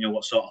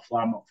sort of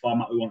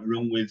format we want to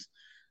run with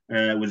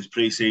his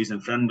pre-season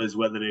friendlies,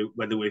 whether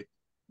we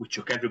we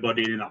chuck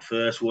everybody in that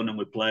first one, and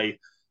we play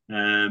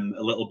a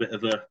little bit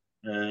of a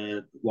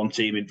one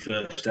team in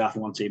first half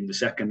and one team in the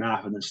second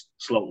half, and then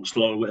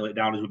slowly whittle it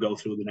down as we go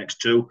through the next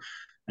two.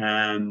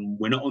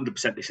 We're not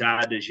 100%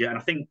 decided as yet, and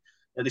I think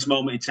at this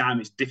moment in time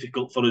it's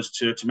difficult for us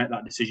to make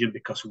that decision,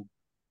 because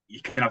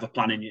you can have a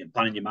plan in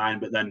your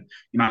mind, but then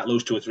you might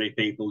lose 2 or 3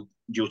 people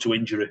due to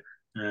injury,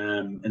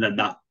 and then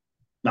that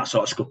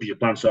sort of scuppers your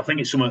plan. So I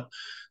think it's something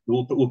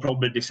we'll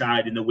probably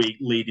decide in the week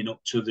leading up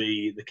to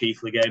the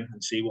Keighley game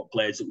and see what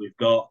players that we've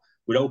got.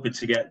 We're hoping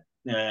to get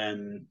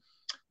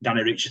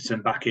Danny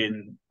Richardson back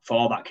in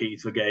for that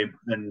Keighley game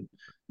and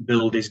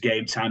build his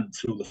game time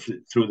through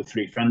the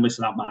 3 friendlies,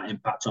 so that might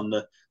impact on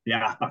the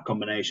half-back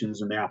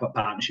combinations and the half-back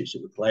partnerships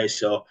that we play.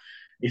 So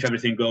if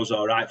everything goes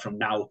all right from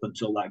now up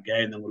until that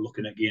game, then we're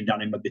looking at getting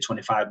down in maybe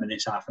 25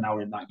 minutes, half an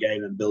hour in that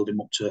game, and build him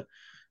up to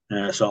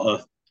sort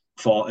of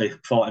 40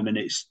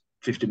 minutes,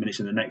 50 minutes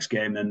in the next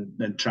game,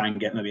 then try and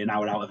get maybe an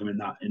hour out of him in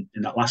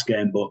that last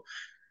game. But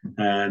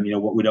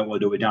what we don't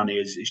want to do with Danny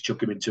is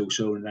chuck him in too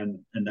soon and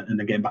then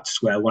getting back to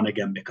square one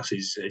again, because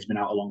he's been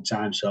out a long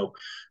time. So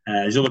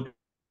there's other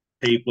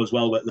people as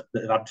well that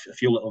have had a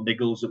few little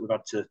niggles that we've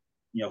had to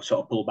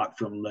sort of pull back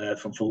from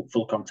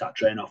full contact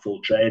training or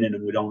full training,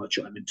 and we don't want to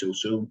chuck them in too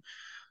soon.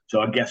 So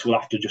I guess we'll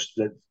have to just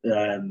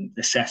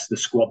assess the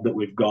squad that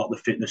we've got, the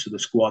fitness of the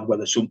squad,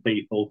 whether some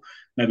people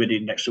maybe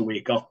need an extra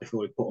week off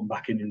before we put them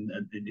back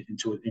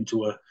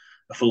into a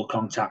full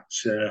contact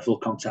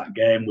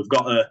game. We've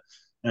got a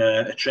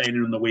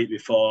training on the week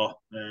before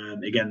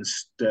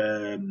against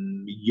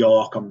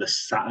York on the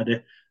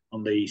Saturday,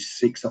 on the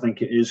 6th, I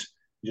think it is,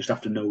 just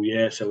after New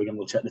Year. So we're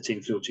going to take the team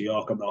through to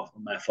York on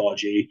their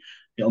 4G.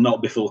 It'll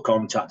not be full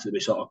contact; it'll be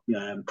sort of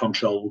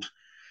controlled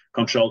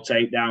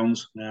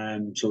takedowns.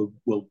 So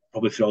we'll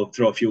probably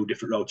throw a few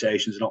different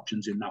rotations and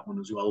options in that one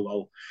as well.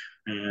 Well,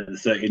 the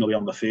 13 will be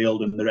on the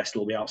field, and the rest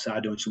will be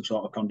outside doing some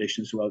sort of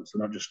conditions, so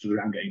not just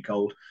around getting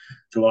cold.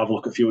 So we'll have a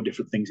look at a few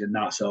different things in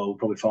that. So we'll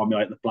probably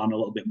formulate the plan a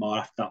little bit more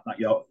after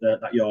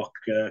that York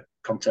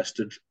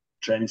contested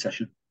training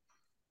session.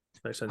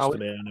 Makes sense to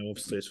me. I know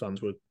obviously as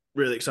fans were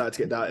really excited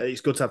to get that.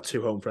 It's good to have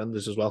 2 home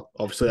friendlies as well.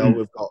 Obviously,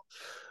 we've got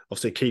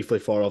Keighley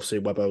for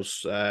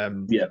Webbo's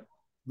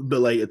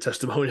belated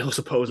testimonial, I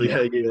suppose, a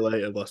year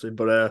later, bless him.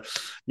 But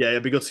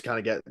it'd be good to kind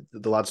of get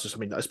the lads,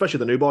 especially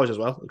the new boys as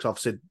well, because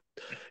obviously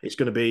it's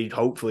going to be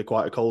hopefully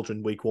quite a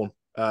cauldron week 1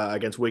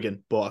 against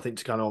Wigan. But I think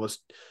to kind of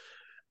almost,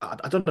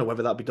 I don't know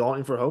whether that'd be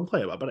daunting for a home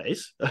player, but I bet it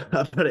is.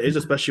 I bet it is,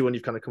 especially when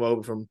you've kind of come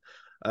over from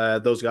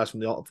those guys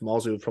from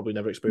Oz who have probably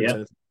never experienced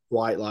anything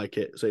quite like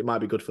it. So it might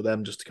be good for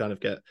them just to kind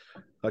of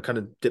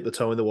dip the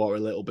toe in the water a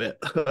little bit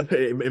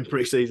in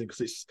pre-season,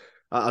 because it's,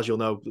 as you'll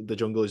know, the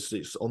jungle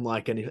it's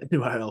unlike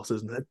anywhere else,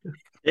 isn't it?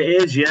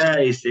 It is, yeah.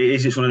 It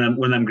is just one of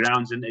them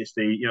grounds, and it's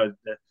it's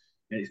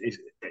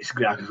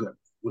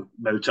we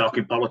were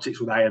talking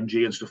politics with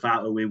IMG and stuff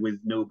out there with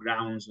new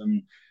grounds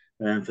and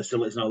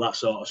facilities and all that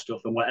sort of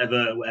stuff, and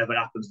whatever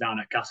happens down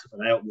at Castleford,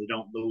 I hope they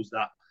don't lose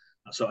that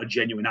sort of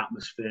genuine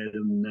atmosphere.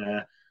 And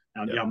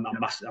I'm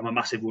a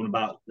massive one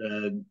about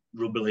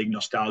rugby league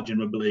nostalgia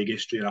and rugby league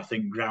history, and I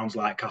think grounds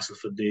like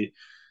Castleford, we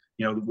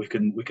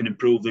can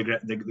improve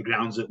the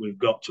grounds that we've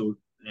got to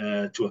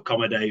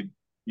accommodate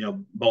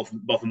both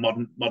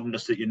the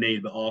modernness that you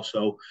need, but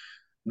also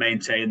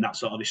maintain that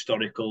sort of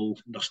historical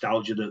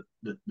nostalgia that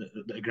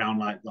a ground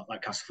like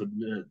Castleford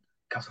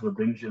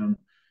brings you. And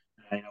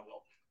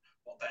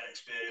what better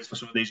experience for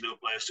some of these new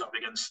players to have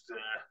against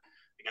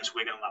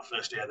Wigan on that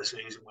first day of the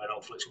season, where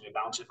hopefully it's going to be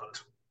bouncing for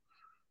us.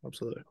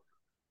 Absolutely.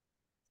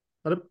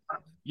 Adam?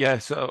 Yeah,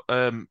 so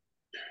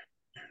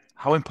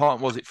how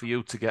important was it for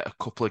you to get a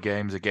couple of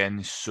games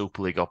against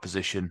Super League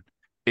opposition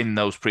in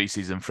those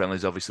pre-season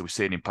friendlies? Obviously, we've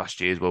seen in past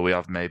years where we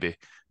have, maybe,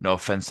 no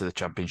offence to the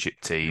Championship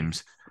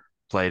teams,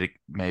 played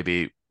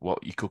maybe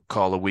what you could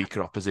call a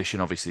weaker opposition.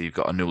 Obviously, you've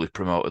got a newly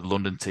promoted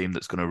London team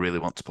that's going to really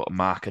want to put a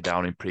marker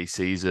down in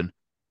pre-season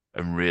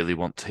and really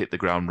want to hit the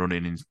ground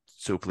running in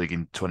Super League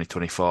in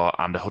 2024,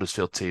 and a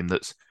Huddersfield team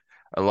that's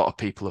a lot of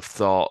people have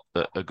thought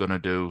that are going to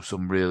do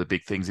some really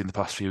big things in the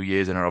past few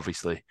years, and are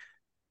obviously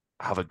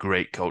have a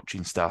great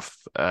coaching staff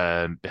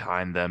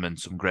behind them and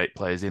some great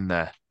players in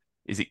there.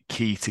 Is it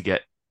key to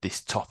get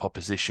this top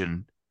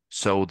opposition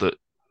so that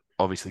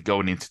obviously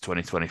going into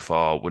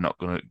 2024, we're not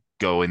going to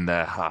go in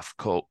there half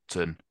cooked,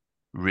 and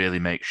really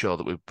make sure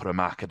that we put a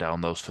marker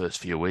down those first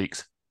few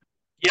weeks?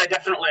 Yeah,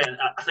 definitely. And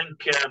I think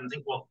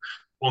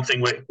one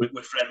thing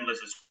with friendlies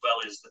as well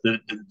is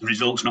the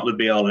results not the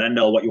be all and end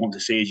all. What you want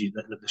to see is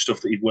the stuff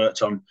that you've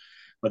worked on,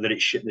 whether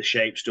it's the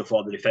shape stuff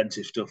or the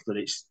defensive stuff,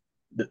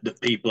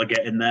 that people are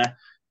getting there.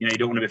 You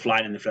don't want to be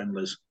flying in the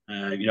friendlies.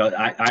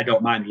 I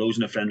don't mind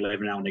losing a friendly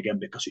every now and again,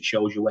 because it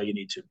shows you where you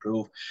need to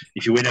improve.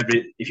 If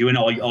you win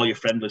all your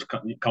friendlies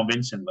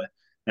convincingly,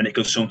 then it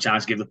can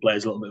sometimes give the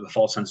players a little bit of a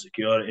false sense of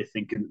security,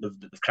 thinking that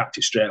they've cracked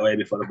it straight away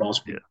before the ball's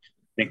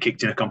been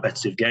kicked in a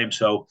competitive game.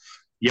 So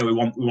yeah, we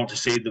want to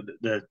see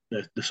the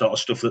sort of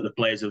stuff that the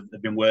players have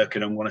been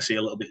working on. We want to see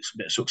a little bit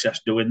of success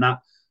doing that,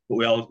 but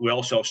we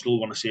also still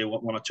want to see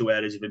one or two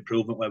areas of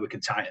improvement where we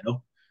can tighten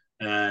up.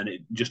 and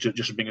just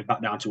to bring it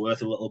back down to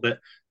earth a little bit.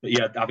 But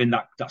yeah, having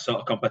that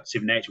sort of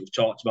competitive nature we've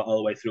talked about all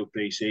the way through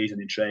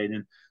pre-season in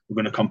training. We're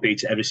going to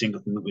compete at every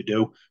single thing that we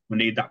do. We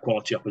need that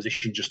quality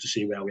opposition just to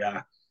see where we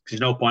are. Because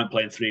there's no point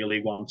playing 3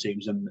 League One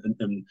teams and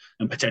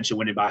potentially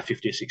winning by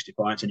 50 or 60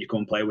 points, and you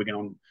come play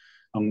Wigan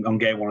on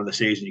game 1 of the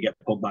season, you get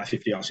pumped by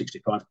 50 or 60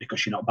 points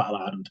because you're not battle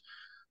hardened.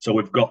 So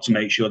we've got to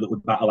make sure that we're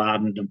battle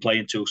hardened, and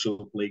playing 2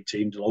 Super League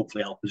teams will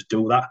hopefully help us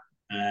do that.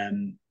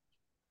 And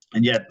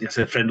yeah, I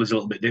said friendly's a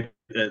little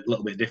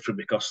bit different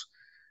because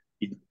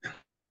we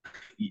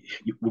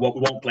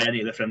won't play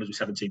any of the friendlies with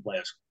 17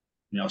 players.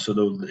 So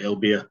it'll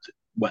be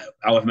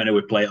however many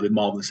we play, it'll be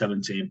more than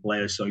 17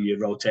 players. So your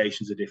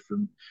rotations are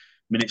different.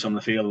 Minutes on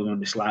the field are going to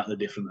be slightly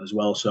different as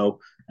well. So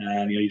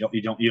you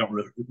don't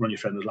run your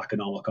friendlies like a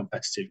normal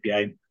competitive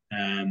game.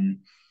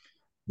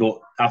 But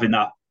having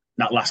that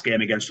last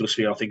game against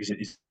Huddersfield, I think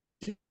is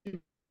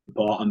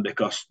important,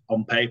 because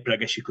on paper, I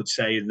guess you could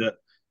say that,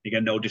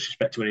 again, no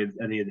disrespect to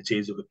any of the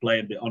teams that we're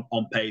playing, but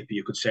on paper,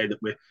 you could say that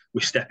we're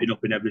stepping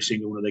up in every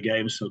single one of the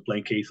games. So we're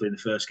playing Keighley in the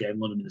first game,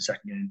 London in the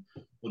second game,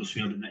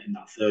 Huddersfield in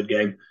that third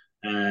game.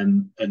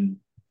 And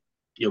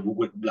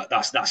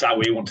that's how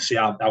we want to see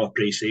our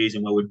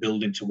pre-season, where we're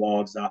building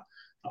towards that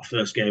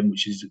first game,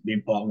 which is the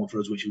important one for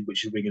us, which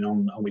is Wigan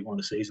on week 1 of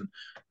the season.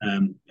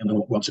 And we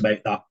want to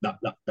make that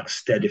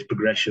steady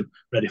progression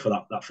ready for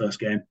that first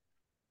game.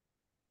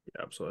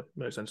 Yeah, absolutely.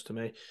 Makes sense to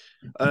me.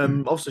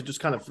 Obviously,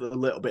 just kind of a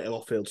little bit of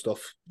off-field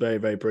stuff, very,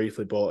 very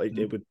briefly, but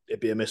it'd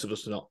be amiss of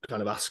us to not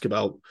kind of ask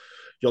about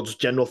your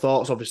just general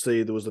thoughts.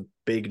 Obviously, there was the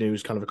big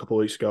news kind of a couple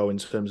of weeks ago in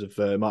terms of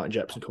Martin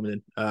Jepson coming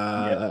in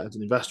as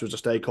an investor, as a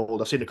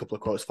stakeholder. I've seen a couple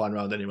of quotes flying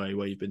around anyway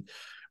where you've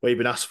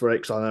been asked for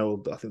it, because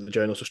I think the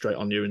journalists are straight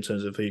on you in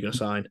terms of who you're going to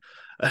sign.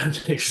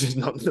 It's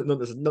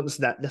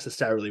not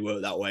necessarily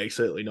work that way,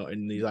 certainly not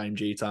in these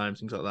IMG times,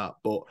 things like that.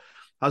 But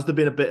has there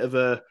been a bit of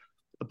a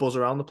buzz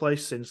around the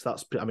place since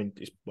that's? I mean,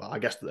 I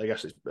guess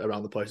it's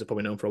around the place. It's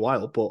probably known for a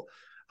while, but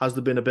has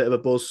there been a bit of a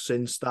buzz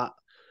since that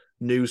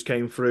news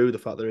came through? The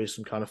fact there is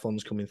some kind of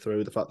funds coming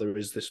through, the fact there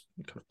is this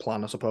kind of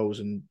plan, I suppose,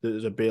 and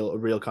there's a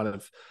real kind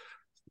of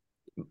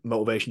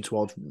motivation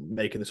towards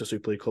making this a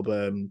Super League club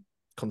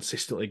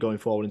consistently going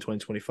forward in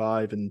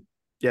 2025. And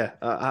yeah,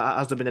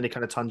 has there been any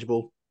kind of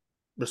tangible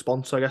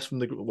response, I guess, from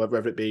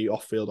whether it be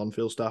off-field,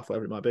 on-field staff,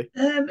 whatever it might be?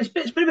 It's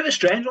been a bit of a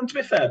strange one, to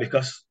be fair,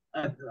 because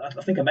I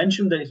think I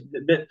mentioned that it's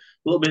a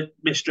little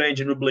bit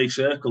strange in rugby league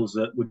circles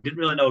that we didn't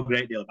really know a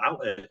great deal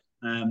about it.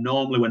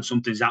 Normally, when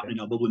something's happening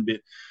or bubbling a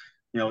bit,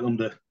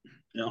 under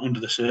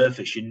the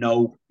surface, you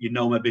know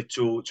maybe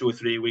 2 or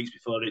 3 weeks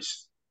before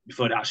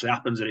it actually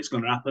happens that it's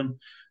going to happen.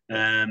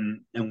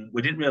 And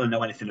we didn't really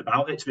know anything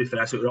about it, to be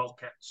fair. So it was all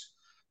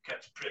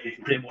kept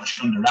pretty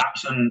much under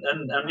wraps. And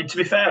I mean, to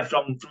be fair,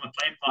 from a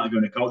playing point of view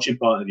and a coaching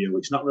point of view,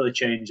 it's not really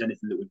changed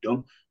anything that we've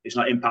done. It's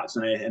not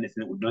impacted anything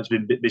that we've done. It's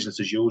been business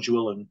as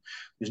usual, and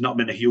there's not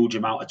been a huge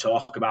amount of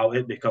talk about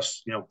it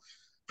because,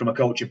 from a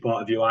coaching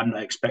point of view, I'm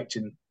not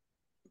expecting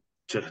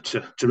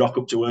to rock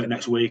up to work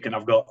next week and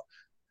I've got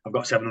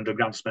 700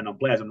 grand to spend on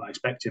players. I'm not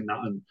expecting that.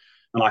 And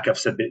like I've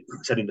said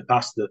in the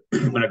past, that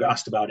when I got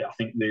asked about it, I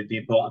think the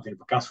important thing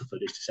for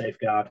Castleford is to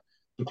safeguard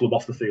the club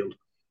off the field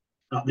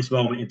at this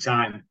moment in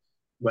time,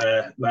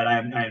 where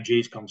IMG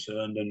is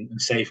concerned,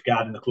 and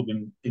safeguarding the club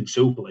in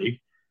Super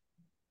League.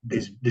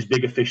 There's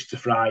bigger fish to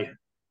fry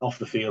off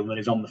the field than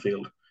is on the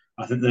field.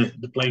 I think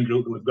the playing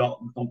group that we've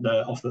got on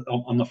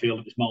the field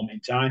at this moment in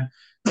time,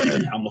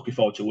 I'm looking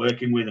forward to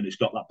working with, and it's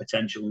got that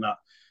potential and that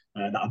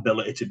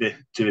ability to be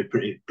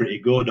pretty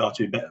good, or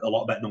to be a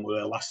lot better than we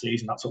were last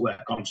season. That's what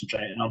we're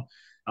concentrating on.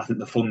 I think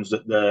the funds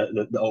that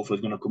hopefully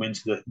is going to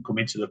come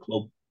into the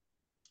club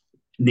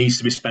needs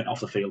to be spent off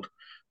the field.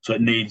 So we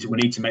need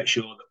to make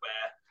sure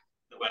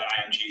that we're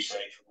IMG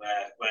safe,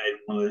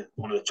 and we're in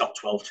one of the top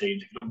 12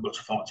 teams. If you don't go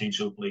to 14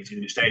 Super League teams,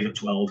 if it stays at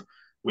 12,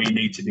 we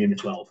need to be in the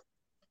 12.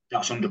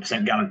 That's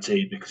 100%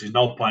 guaranteed, because there's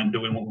no point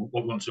doing what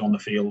we want to do on the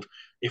field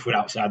if we're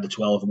outside the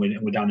 12 and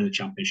we're down in the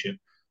Championship.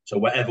 So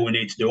whatever we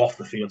need to do off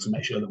the field to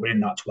make sure that we're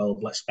in that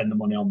 12, let's spend the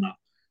money on that.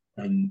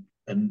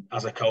 And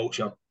as a coach,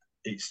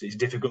 it's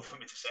difficult for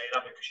me to say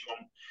that, because you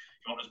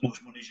want as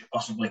much money as you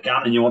possibly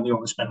can, and you want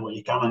to spend what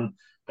you can,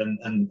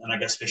 and I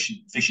guess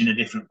fish in a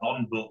different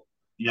pond. But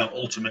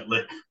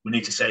ultimately, we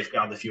need to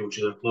safeguard the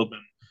future of the club,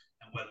 and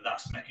whether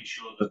that's making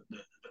sure that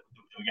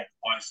we get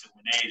the points that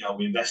we need, or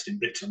we invest in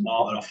bricks and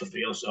mortar off the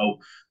field so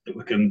that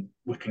we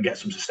can get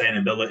some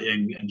sustainability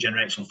and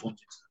generate some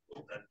funds into the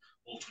club. Then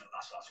ultimately,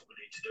 that's what we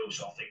need to do.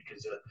 So I think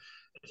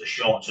as a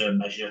short-term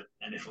measure,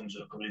 any funds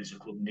that are coming into the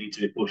club need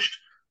to be pushed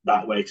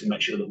that way to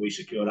make sure that we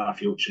secure our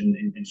future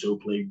in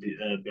Super League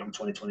beyond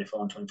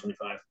 2024 and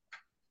 2025.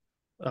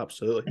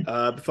 Absolutely.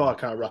 Before I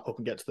kind of wrap up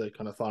and get to the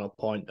kind of final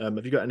point,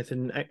 have you got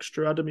anything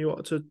extra, Adam, you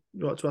wanted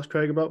to ask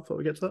Craig about before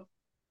we get to that?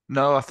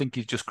 No, I think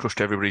he's just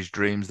crushed everybody's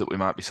dreams that we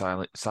might be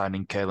signing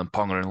Caelan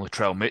Ponga and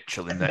Latrell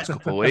Mitchell in the next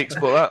couple of weeks.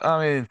 But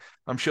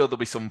I'm sure there'll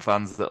be some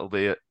fans that'll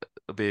be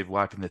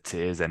wiping their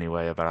tears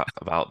anyway about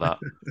that.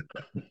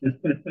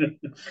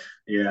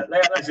 Yeah,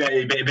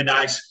 it'd be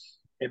nice.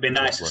 It'd be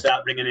nice to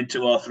start bringing in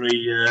 2 or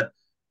 3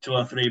 two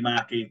or three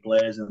marquee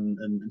players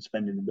and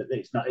spending them, but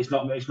it's not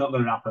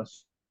going to happen.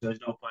 So there's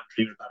no point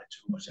dreaming about it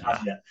too much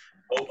as yet.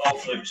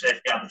 Hopefully, we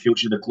safeguard the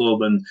future of the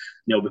club and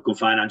become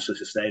financially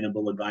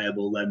sustainable and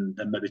viable. Then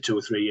maybe 2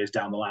 or 3 years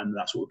down the line,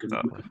 that's what we can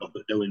look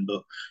at doing.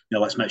 But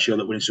let's make sure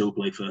that we're in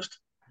Super League first.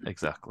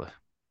 Exactly.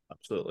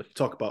 Absolutely.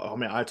 Talk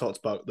about, I talked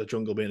about the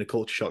jungle being a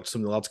culture shock to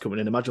some of the lads coming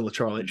in. Imagine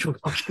Latrell Mitchell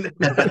walking in.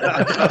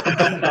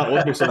 That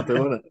would be something,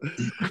 wouldn't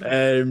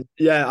it?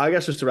 Yeah, I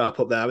guess just to wrap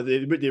up there,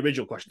 the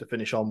original question to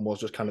finish on was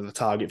just kind of the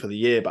target for the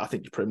year, but I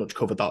think you pretty much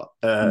covered that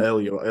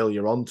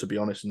earlier on, to be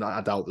honest. And I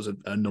doubt there's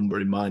a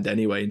number in mind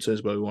anyway in terms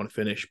of where we want to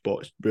finish, but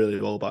it's really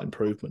all about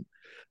improvement.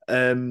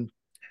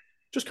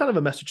 Just kind of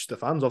a message to the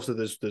fans.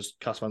 Obviously, there's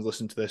Cas fans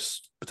listening to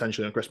this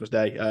potentially on Christmas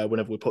Day,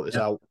 whenever we put this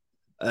out.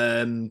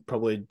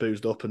 Probably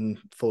boozed up and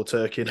full of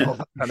turkey and all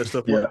that kind of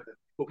stuff. Yeah.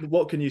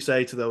 What can you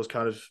say to those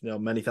kind of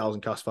many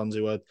thousand Cas fans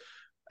who are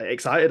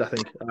excited? I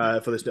think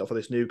for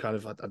this new kind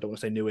of, I don't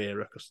want to say new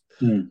era because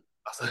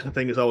that's the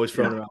thing that's always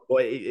thrown around,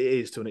 but it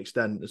is to an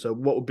extent. So,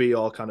 what would be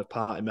your kind of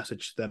parting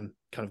message to them,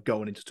 kind of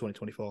going into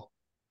 2024?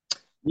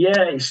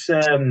 Yeah, it's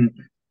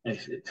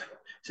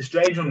a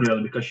strange one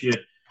really because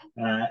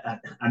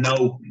I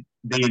know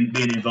being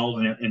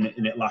involved in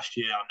it last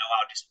year, I know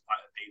how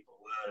disappointed people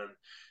were.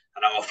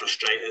 And how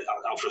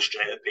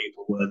frustrated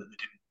people were that they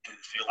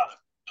didn't feel like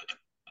the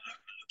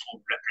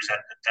club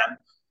represented them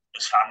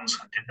as fans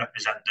and didn't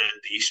represent the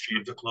history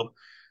of the club.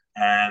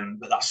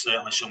 But that's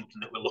certainly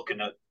something that we're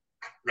looking at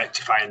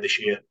rectifying this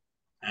year.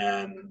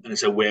 And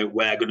so we're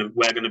going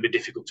to be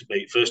difficult to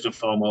beat. First and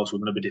foremost, we're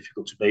going to be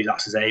difficult to beat.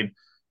 That's his aim,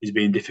 is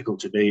being difficult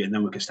to beat, and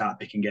then we can start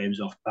picking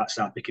games off,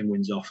 start picking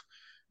wins off.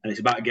 And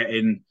it's about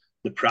getting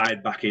the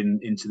pride back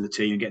into the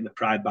team, getting the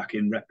pride back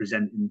in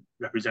representing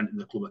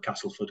the club of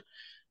Castleford.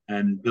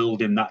 And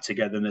building that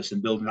togetherness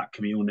and building that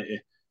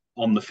community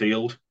on the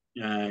field.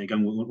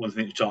 Again, one of the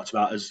things we talked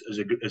about as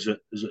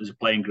a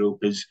playing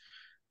group is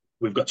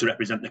we've got to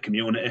represent the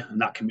community, and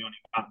that community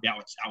might be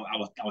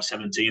our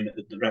 17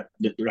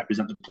 that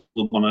represent the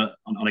club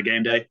on a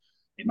game day.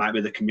 It might be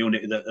the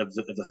community of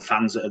the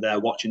fans that are there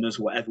watching us.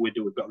 Whatever we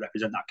do, we've got to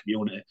represent that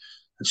community.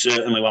 And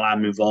certainly, while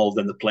I'm involved,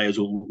 then the players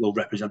will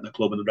represent the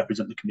club and they'll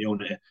represent the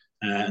community,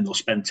 and they'll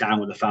spend time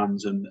with the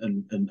fans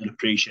and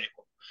appreciate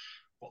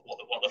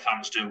what the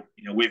fans do.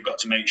 We've got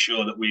to make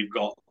sure that we've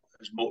got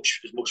as much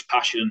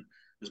passion,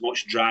 as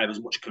much drive, as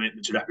much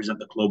commitment to represent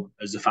the club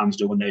as the fans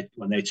do when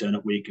they turn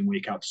up week in,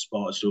 week out to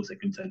support us through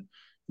thick and thin.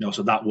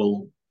 So that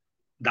will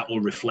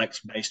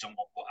reflect based on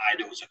what I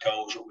do as a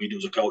coach, what we do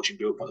as a coaching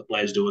group, what the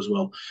players do as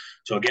well.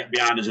 So get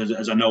behind us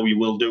as I know you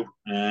will do,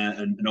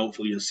 and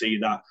hopefully you'll see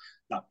that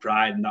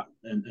pride and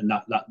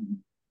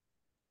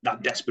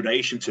that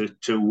desperation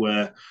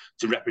to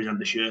represent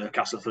the shirt of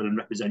Castleford and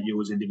represent you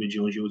as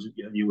individuals,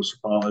 you as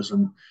supporters,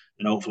 and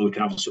hopefully we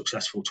can have a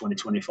successful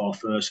 2024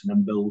 first, and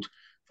then build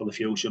for the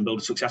future and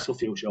build a successful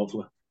future,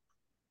 hopefully.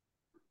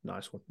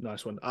 Nice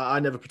one. I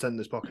never pretend in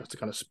this podcast to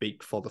kind of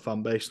speak for the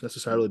fan base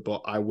necessarily,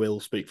 but I will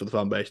speak for the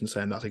fan base and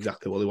saying that's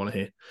exactly what they want to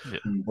hear. Yeah.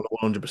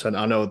 100%.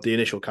 I know the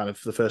initial kind of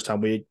the first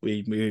time we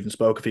even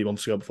spoke a few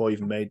months ago before you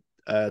even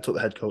took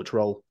the head coach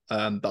role.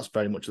 That's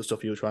very much the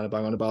stuff you were trying to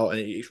bang on about, and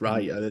it's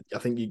right. I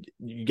think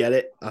you get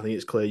it. I think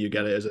it's clear you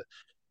get it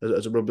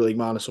as a rugby league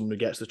man, as someone who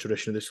gets the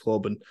tradition of this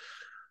club, and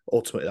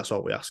ultimately that's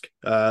all we ask.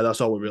 That's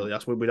all we really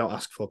ask. We don't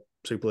ask for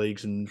Super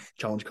Leagues and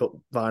Challenge Cup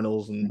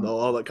finals and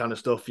all that kind of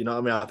stuff. You know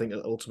what I mean? I think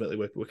ultimately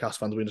we're Cas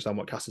fans. We understand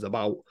what Cas is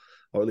about,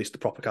 or at least the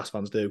proper Cas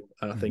fans do.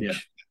 And I think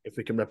if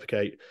we can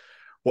replicate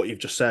what you've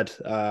just said,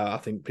 I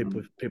think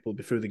people will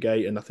be through the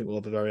gate, and I think we'll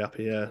have a very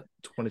happy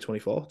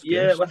 2024.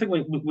 Yeah, I think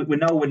we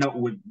know we're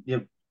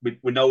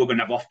going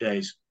to have off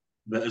days,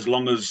 but as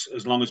long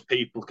as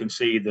people can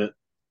see that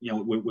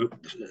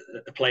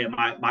a player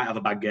might have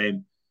a bad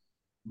game,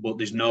 but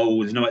there's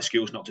no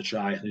excuse not to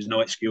try. There's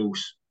no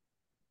excuse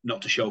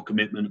not to show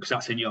commitment, because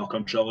that's in your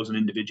control as an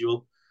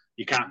individual.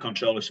 You can't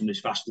control if somebody's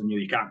faster than you.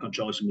 You can't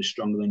control if somebody's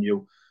stronger than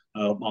you,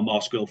 or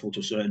more skillful to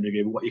a certain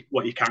degree. But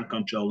what you can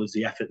control is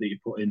the effort that you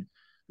put in,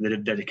 the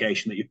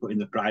dedication that you put in,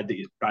 the pride that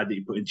you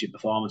put into your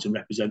performance and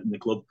representing the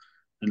club.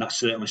 And that's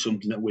certainly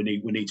something that we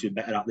need to be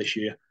better at this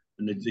year.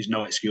 And there's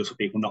no excuse for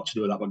people not to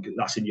do that, but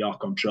that's in your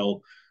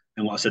control.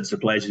 And what I said to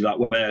the players is that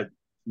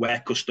we're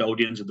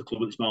custodians of the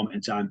club at this moment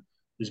in time.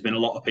 There's been a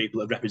lot of people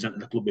that have represented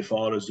the club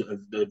before us,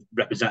 that have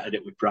represented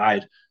it with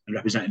pride and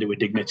represented it with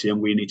dignity, and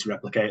we need to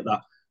replicate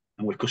that.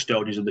 And we're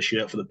custodians of the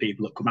shirt for the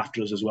people that come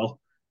after us as well.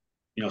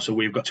 So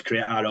we've got to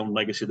create our own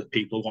legacy that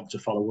people want to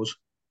follow us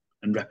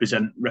and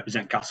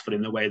represent Castleford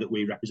in the way that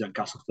we represent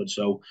Castleford.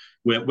 So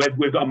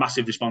we've got a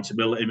massive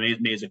responsibility.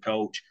 Me as a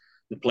coach,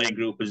 the playing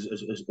group as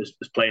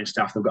playing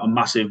staff, they've got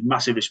a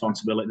massive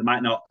responsibility. They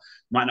might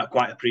not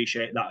quite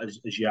appreciate that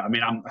as yet. I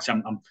mean,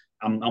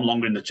 I'm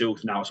longer in the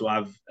tooth now, so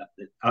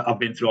I've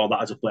been through all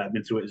that as a player. I've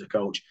been through it as a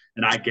coach,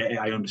 and I get it.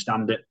 I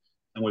understand it,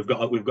 and we've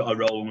got a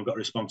role and we've got a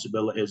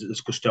responsibility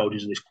as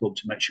custodians of this club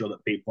to make sure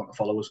that people want to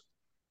follow us.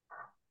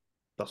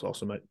 That's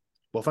awesome, mate.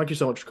 Well, thank you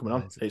so much for coming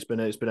on. It's been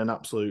an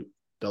absolute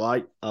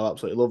delight. I've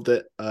absolutely loved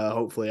it.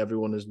 Hopefully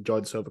everyone has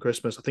enjoyed this over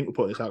Christmas. I think we're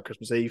putting this out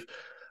Christmas Eve.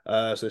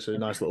 So this is a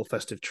nice little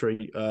festive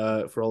treat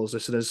for all those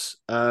listeners.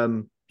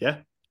 Yeah,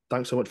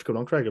 thanks so much for coming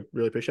on, Craig. I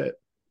really appreciate it.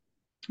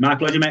 My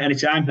pleasure, mate.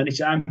 Anytime.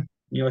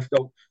 You know, if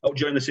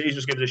during the season,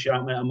 just give us a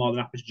shout, mate. I'm more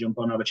than happy to jump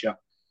on and have a chat.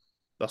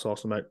 That's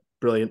awesome, mate.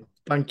 Brilliant.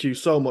 Thank you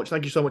so much.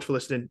 Thank you so much for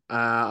listening,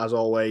 as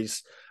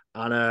always.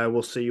 And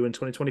we'll see you in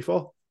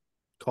 2024.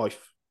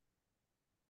 Coif.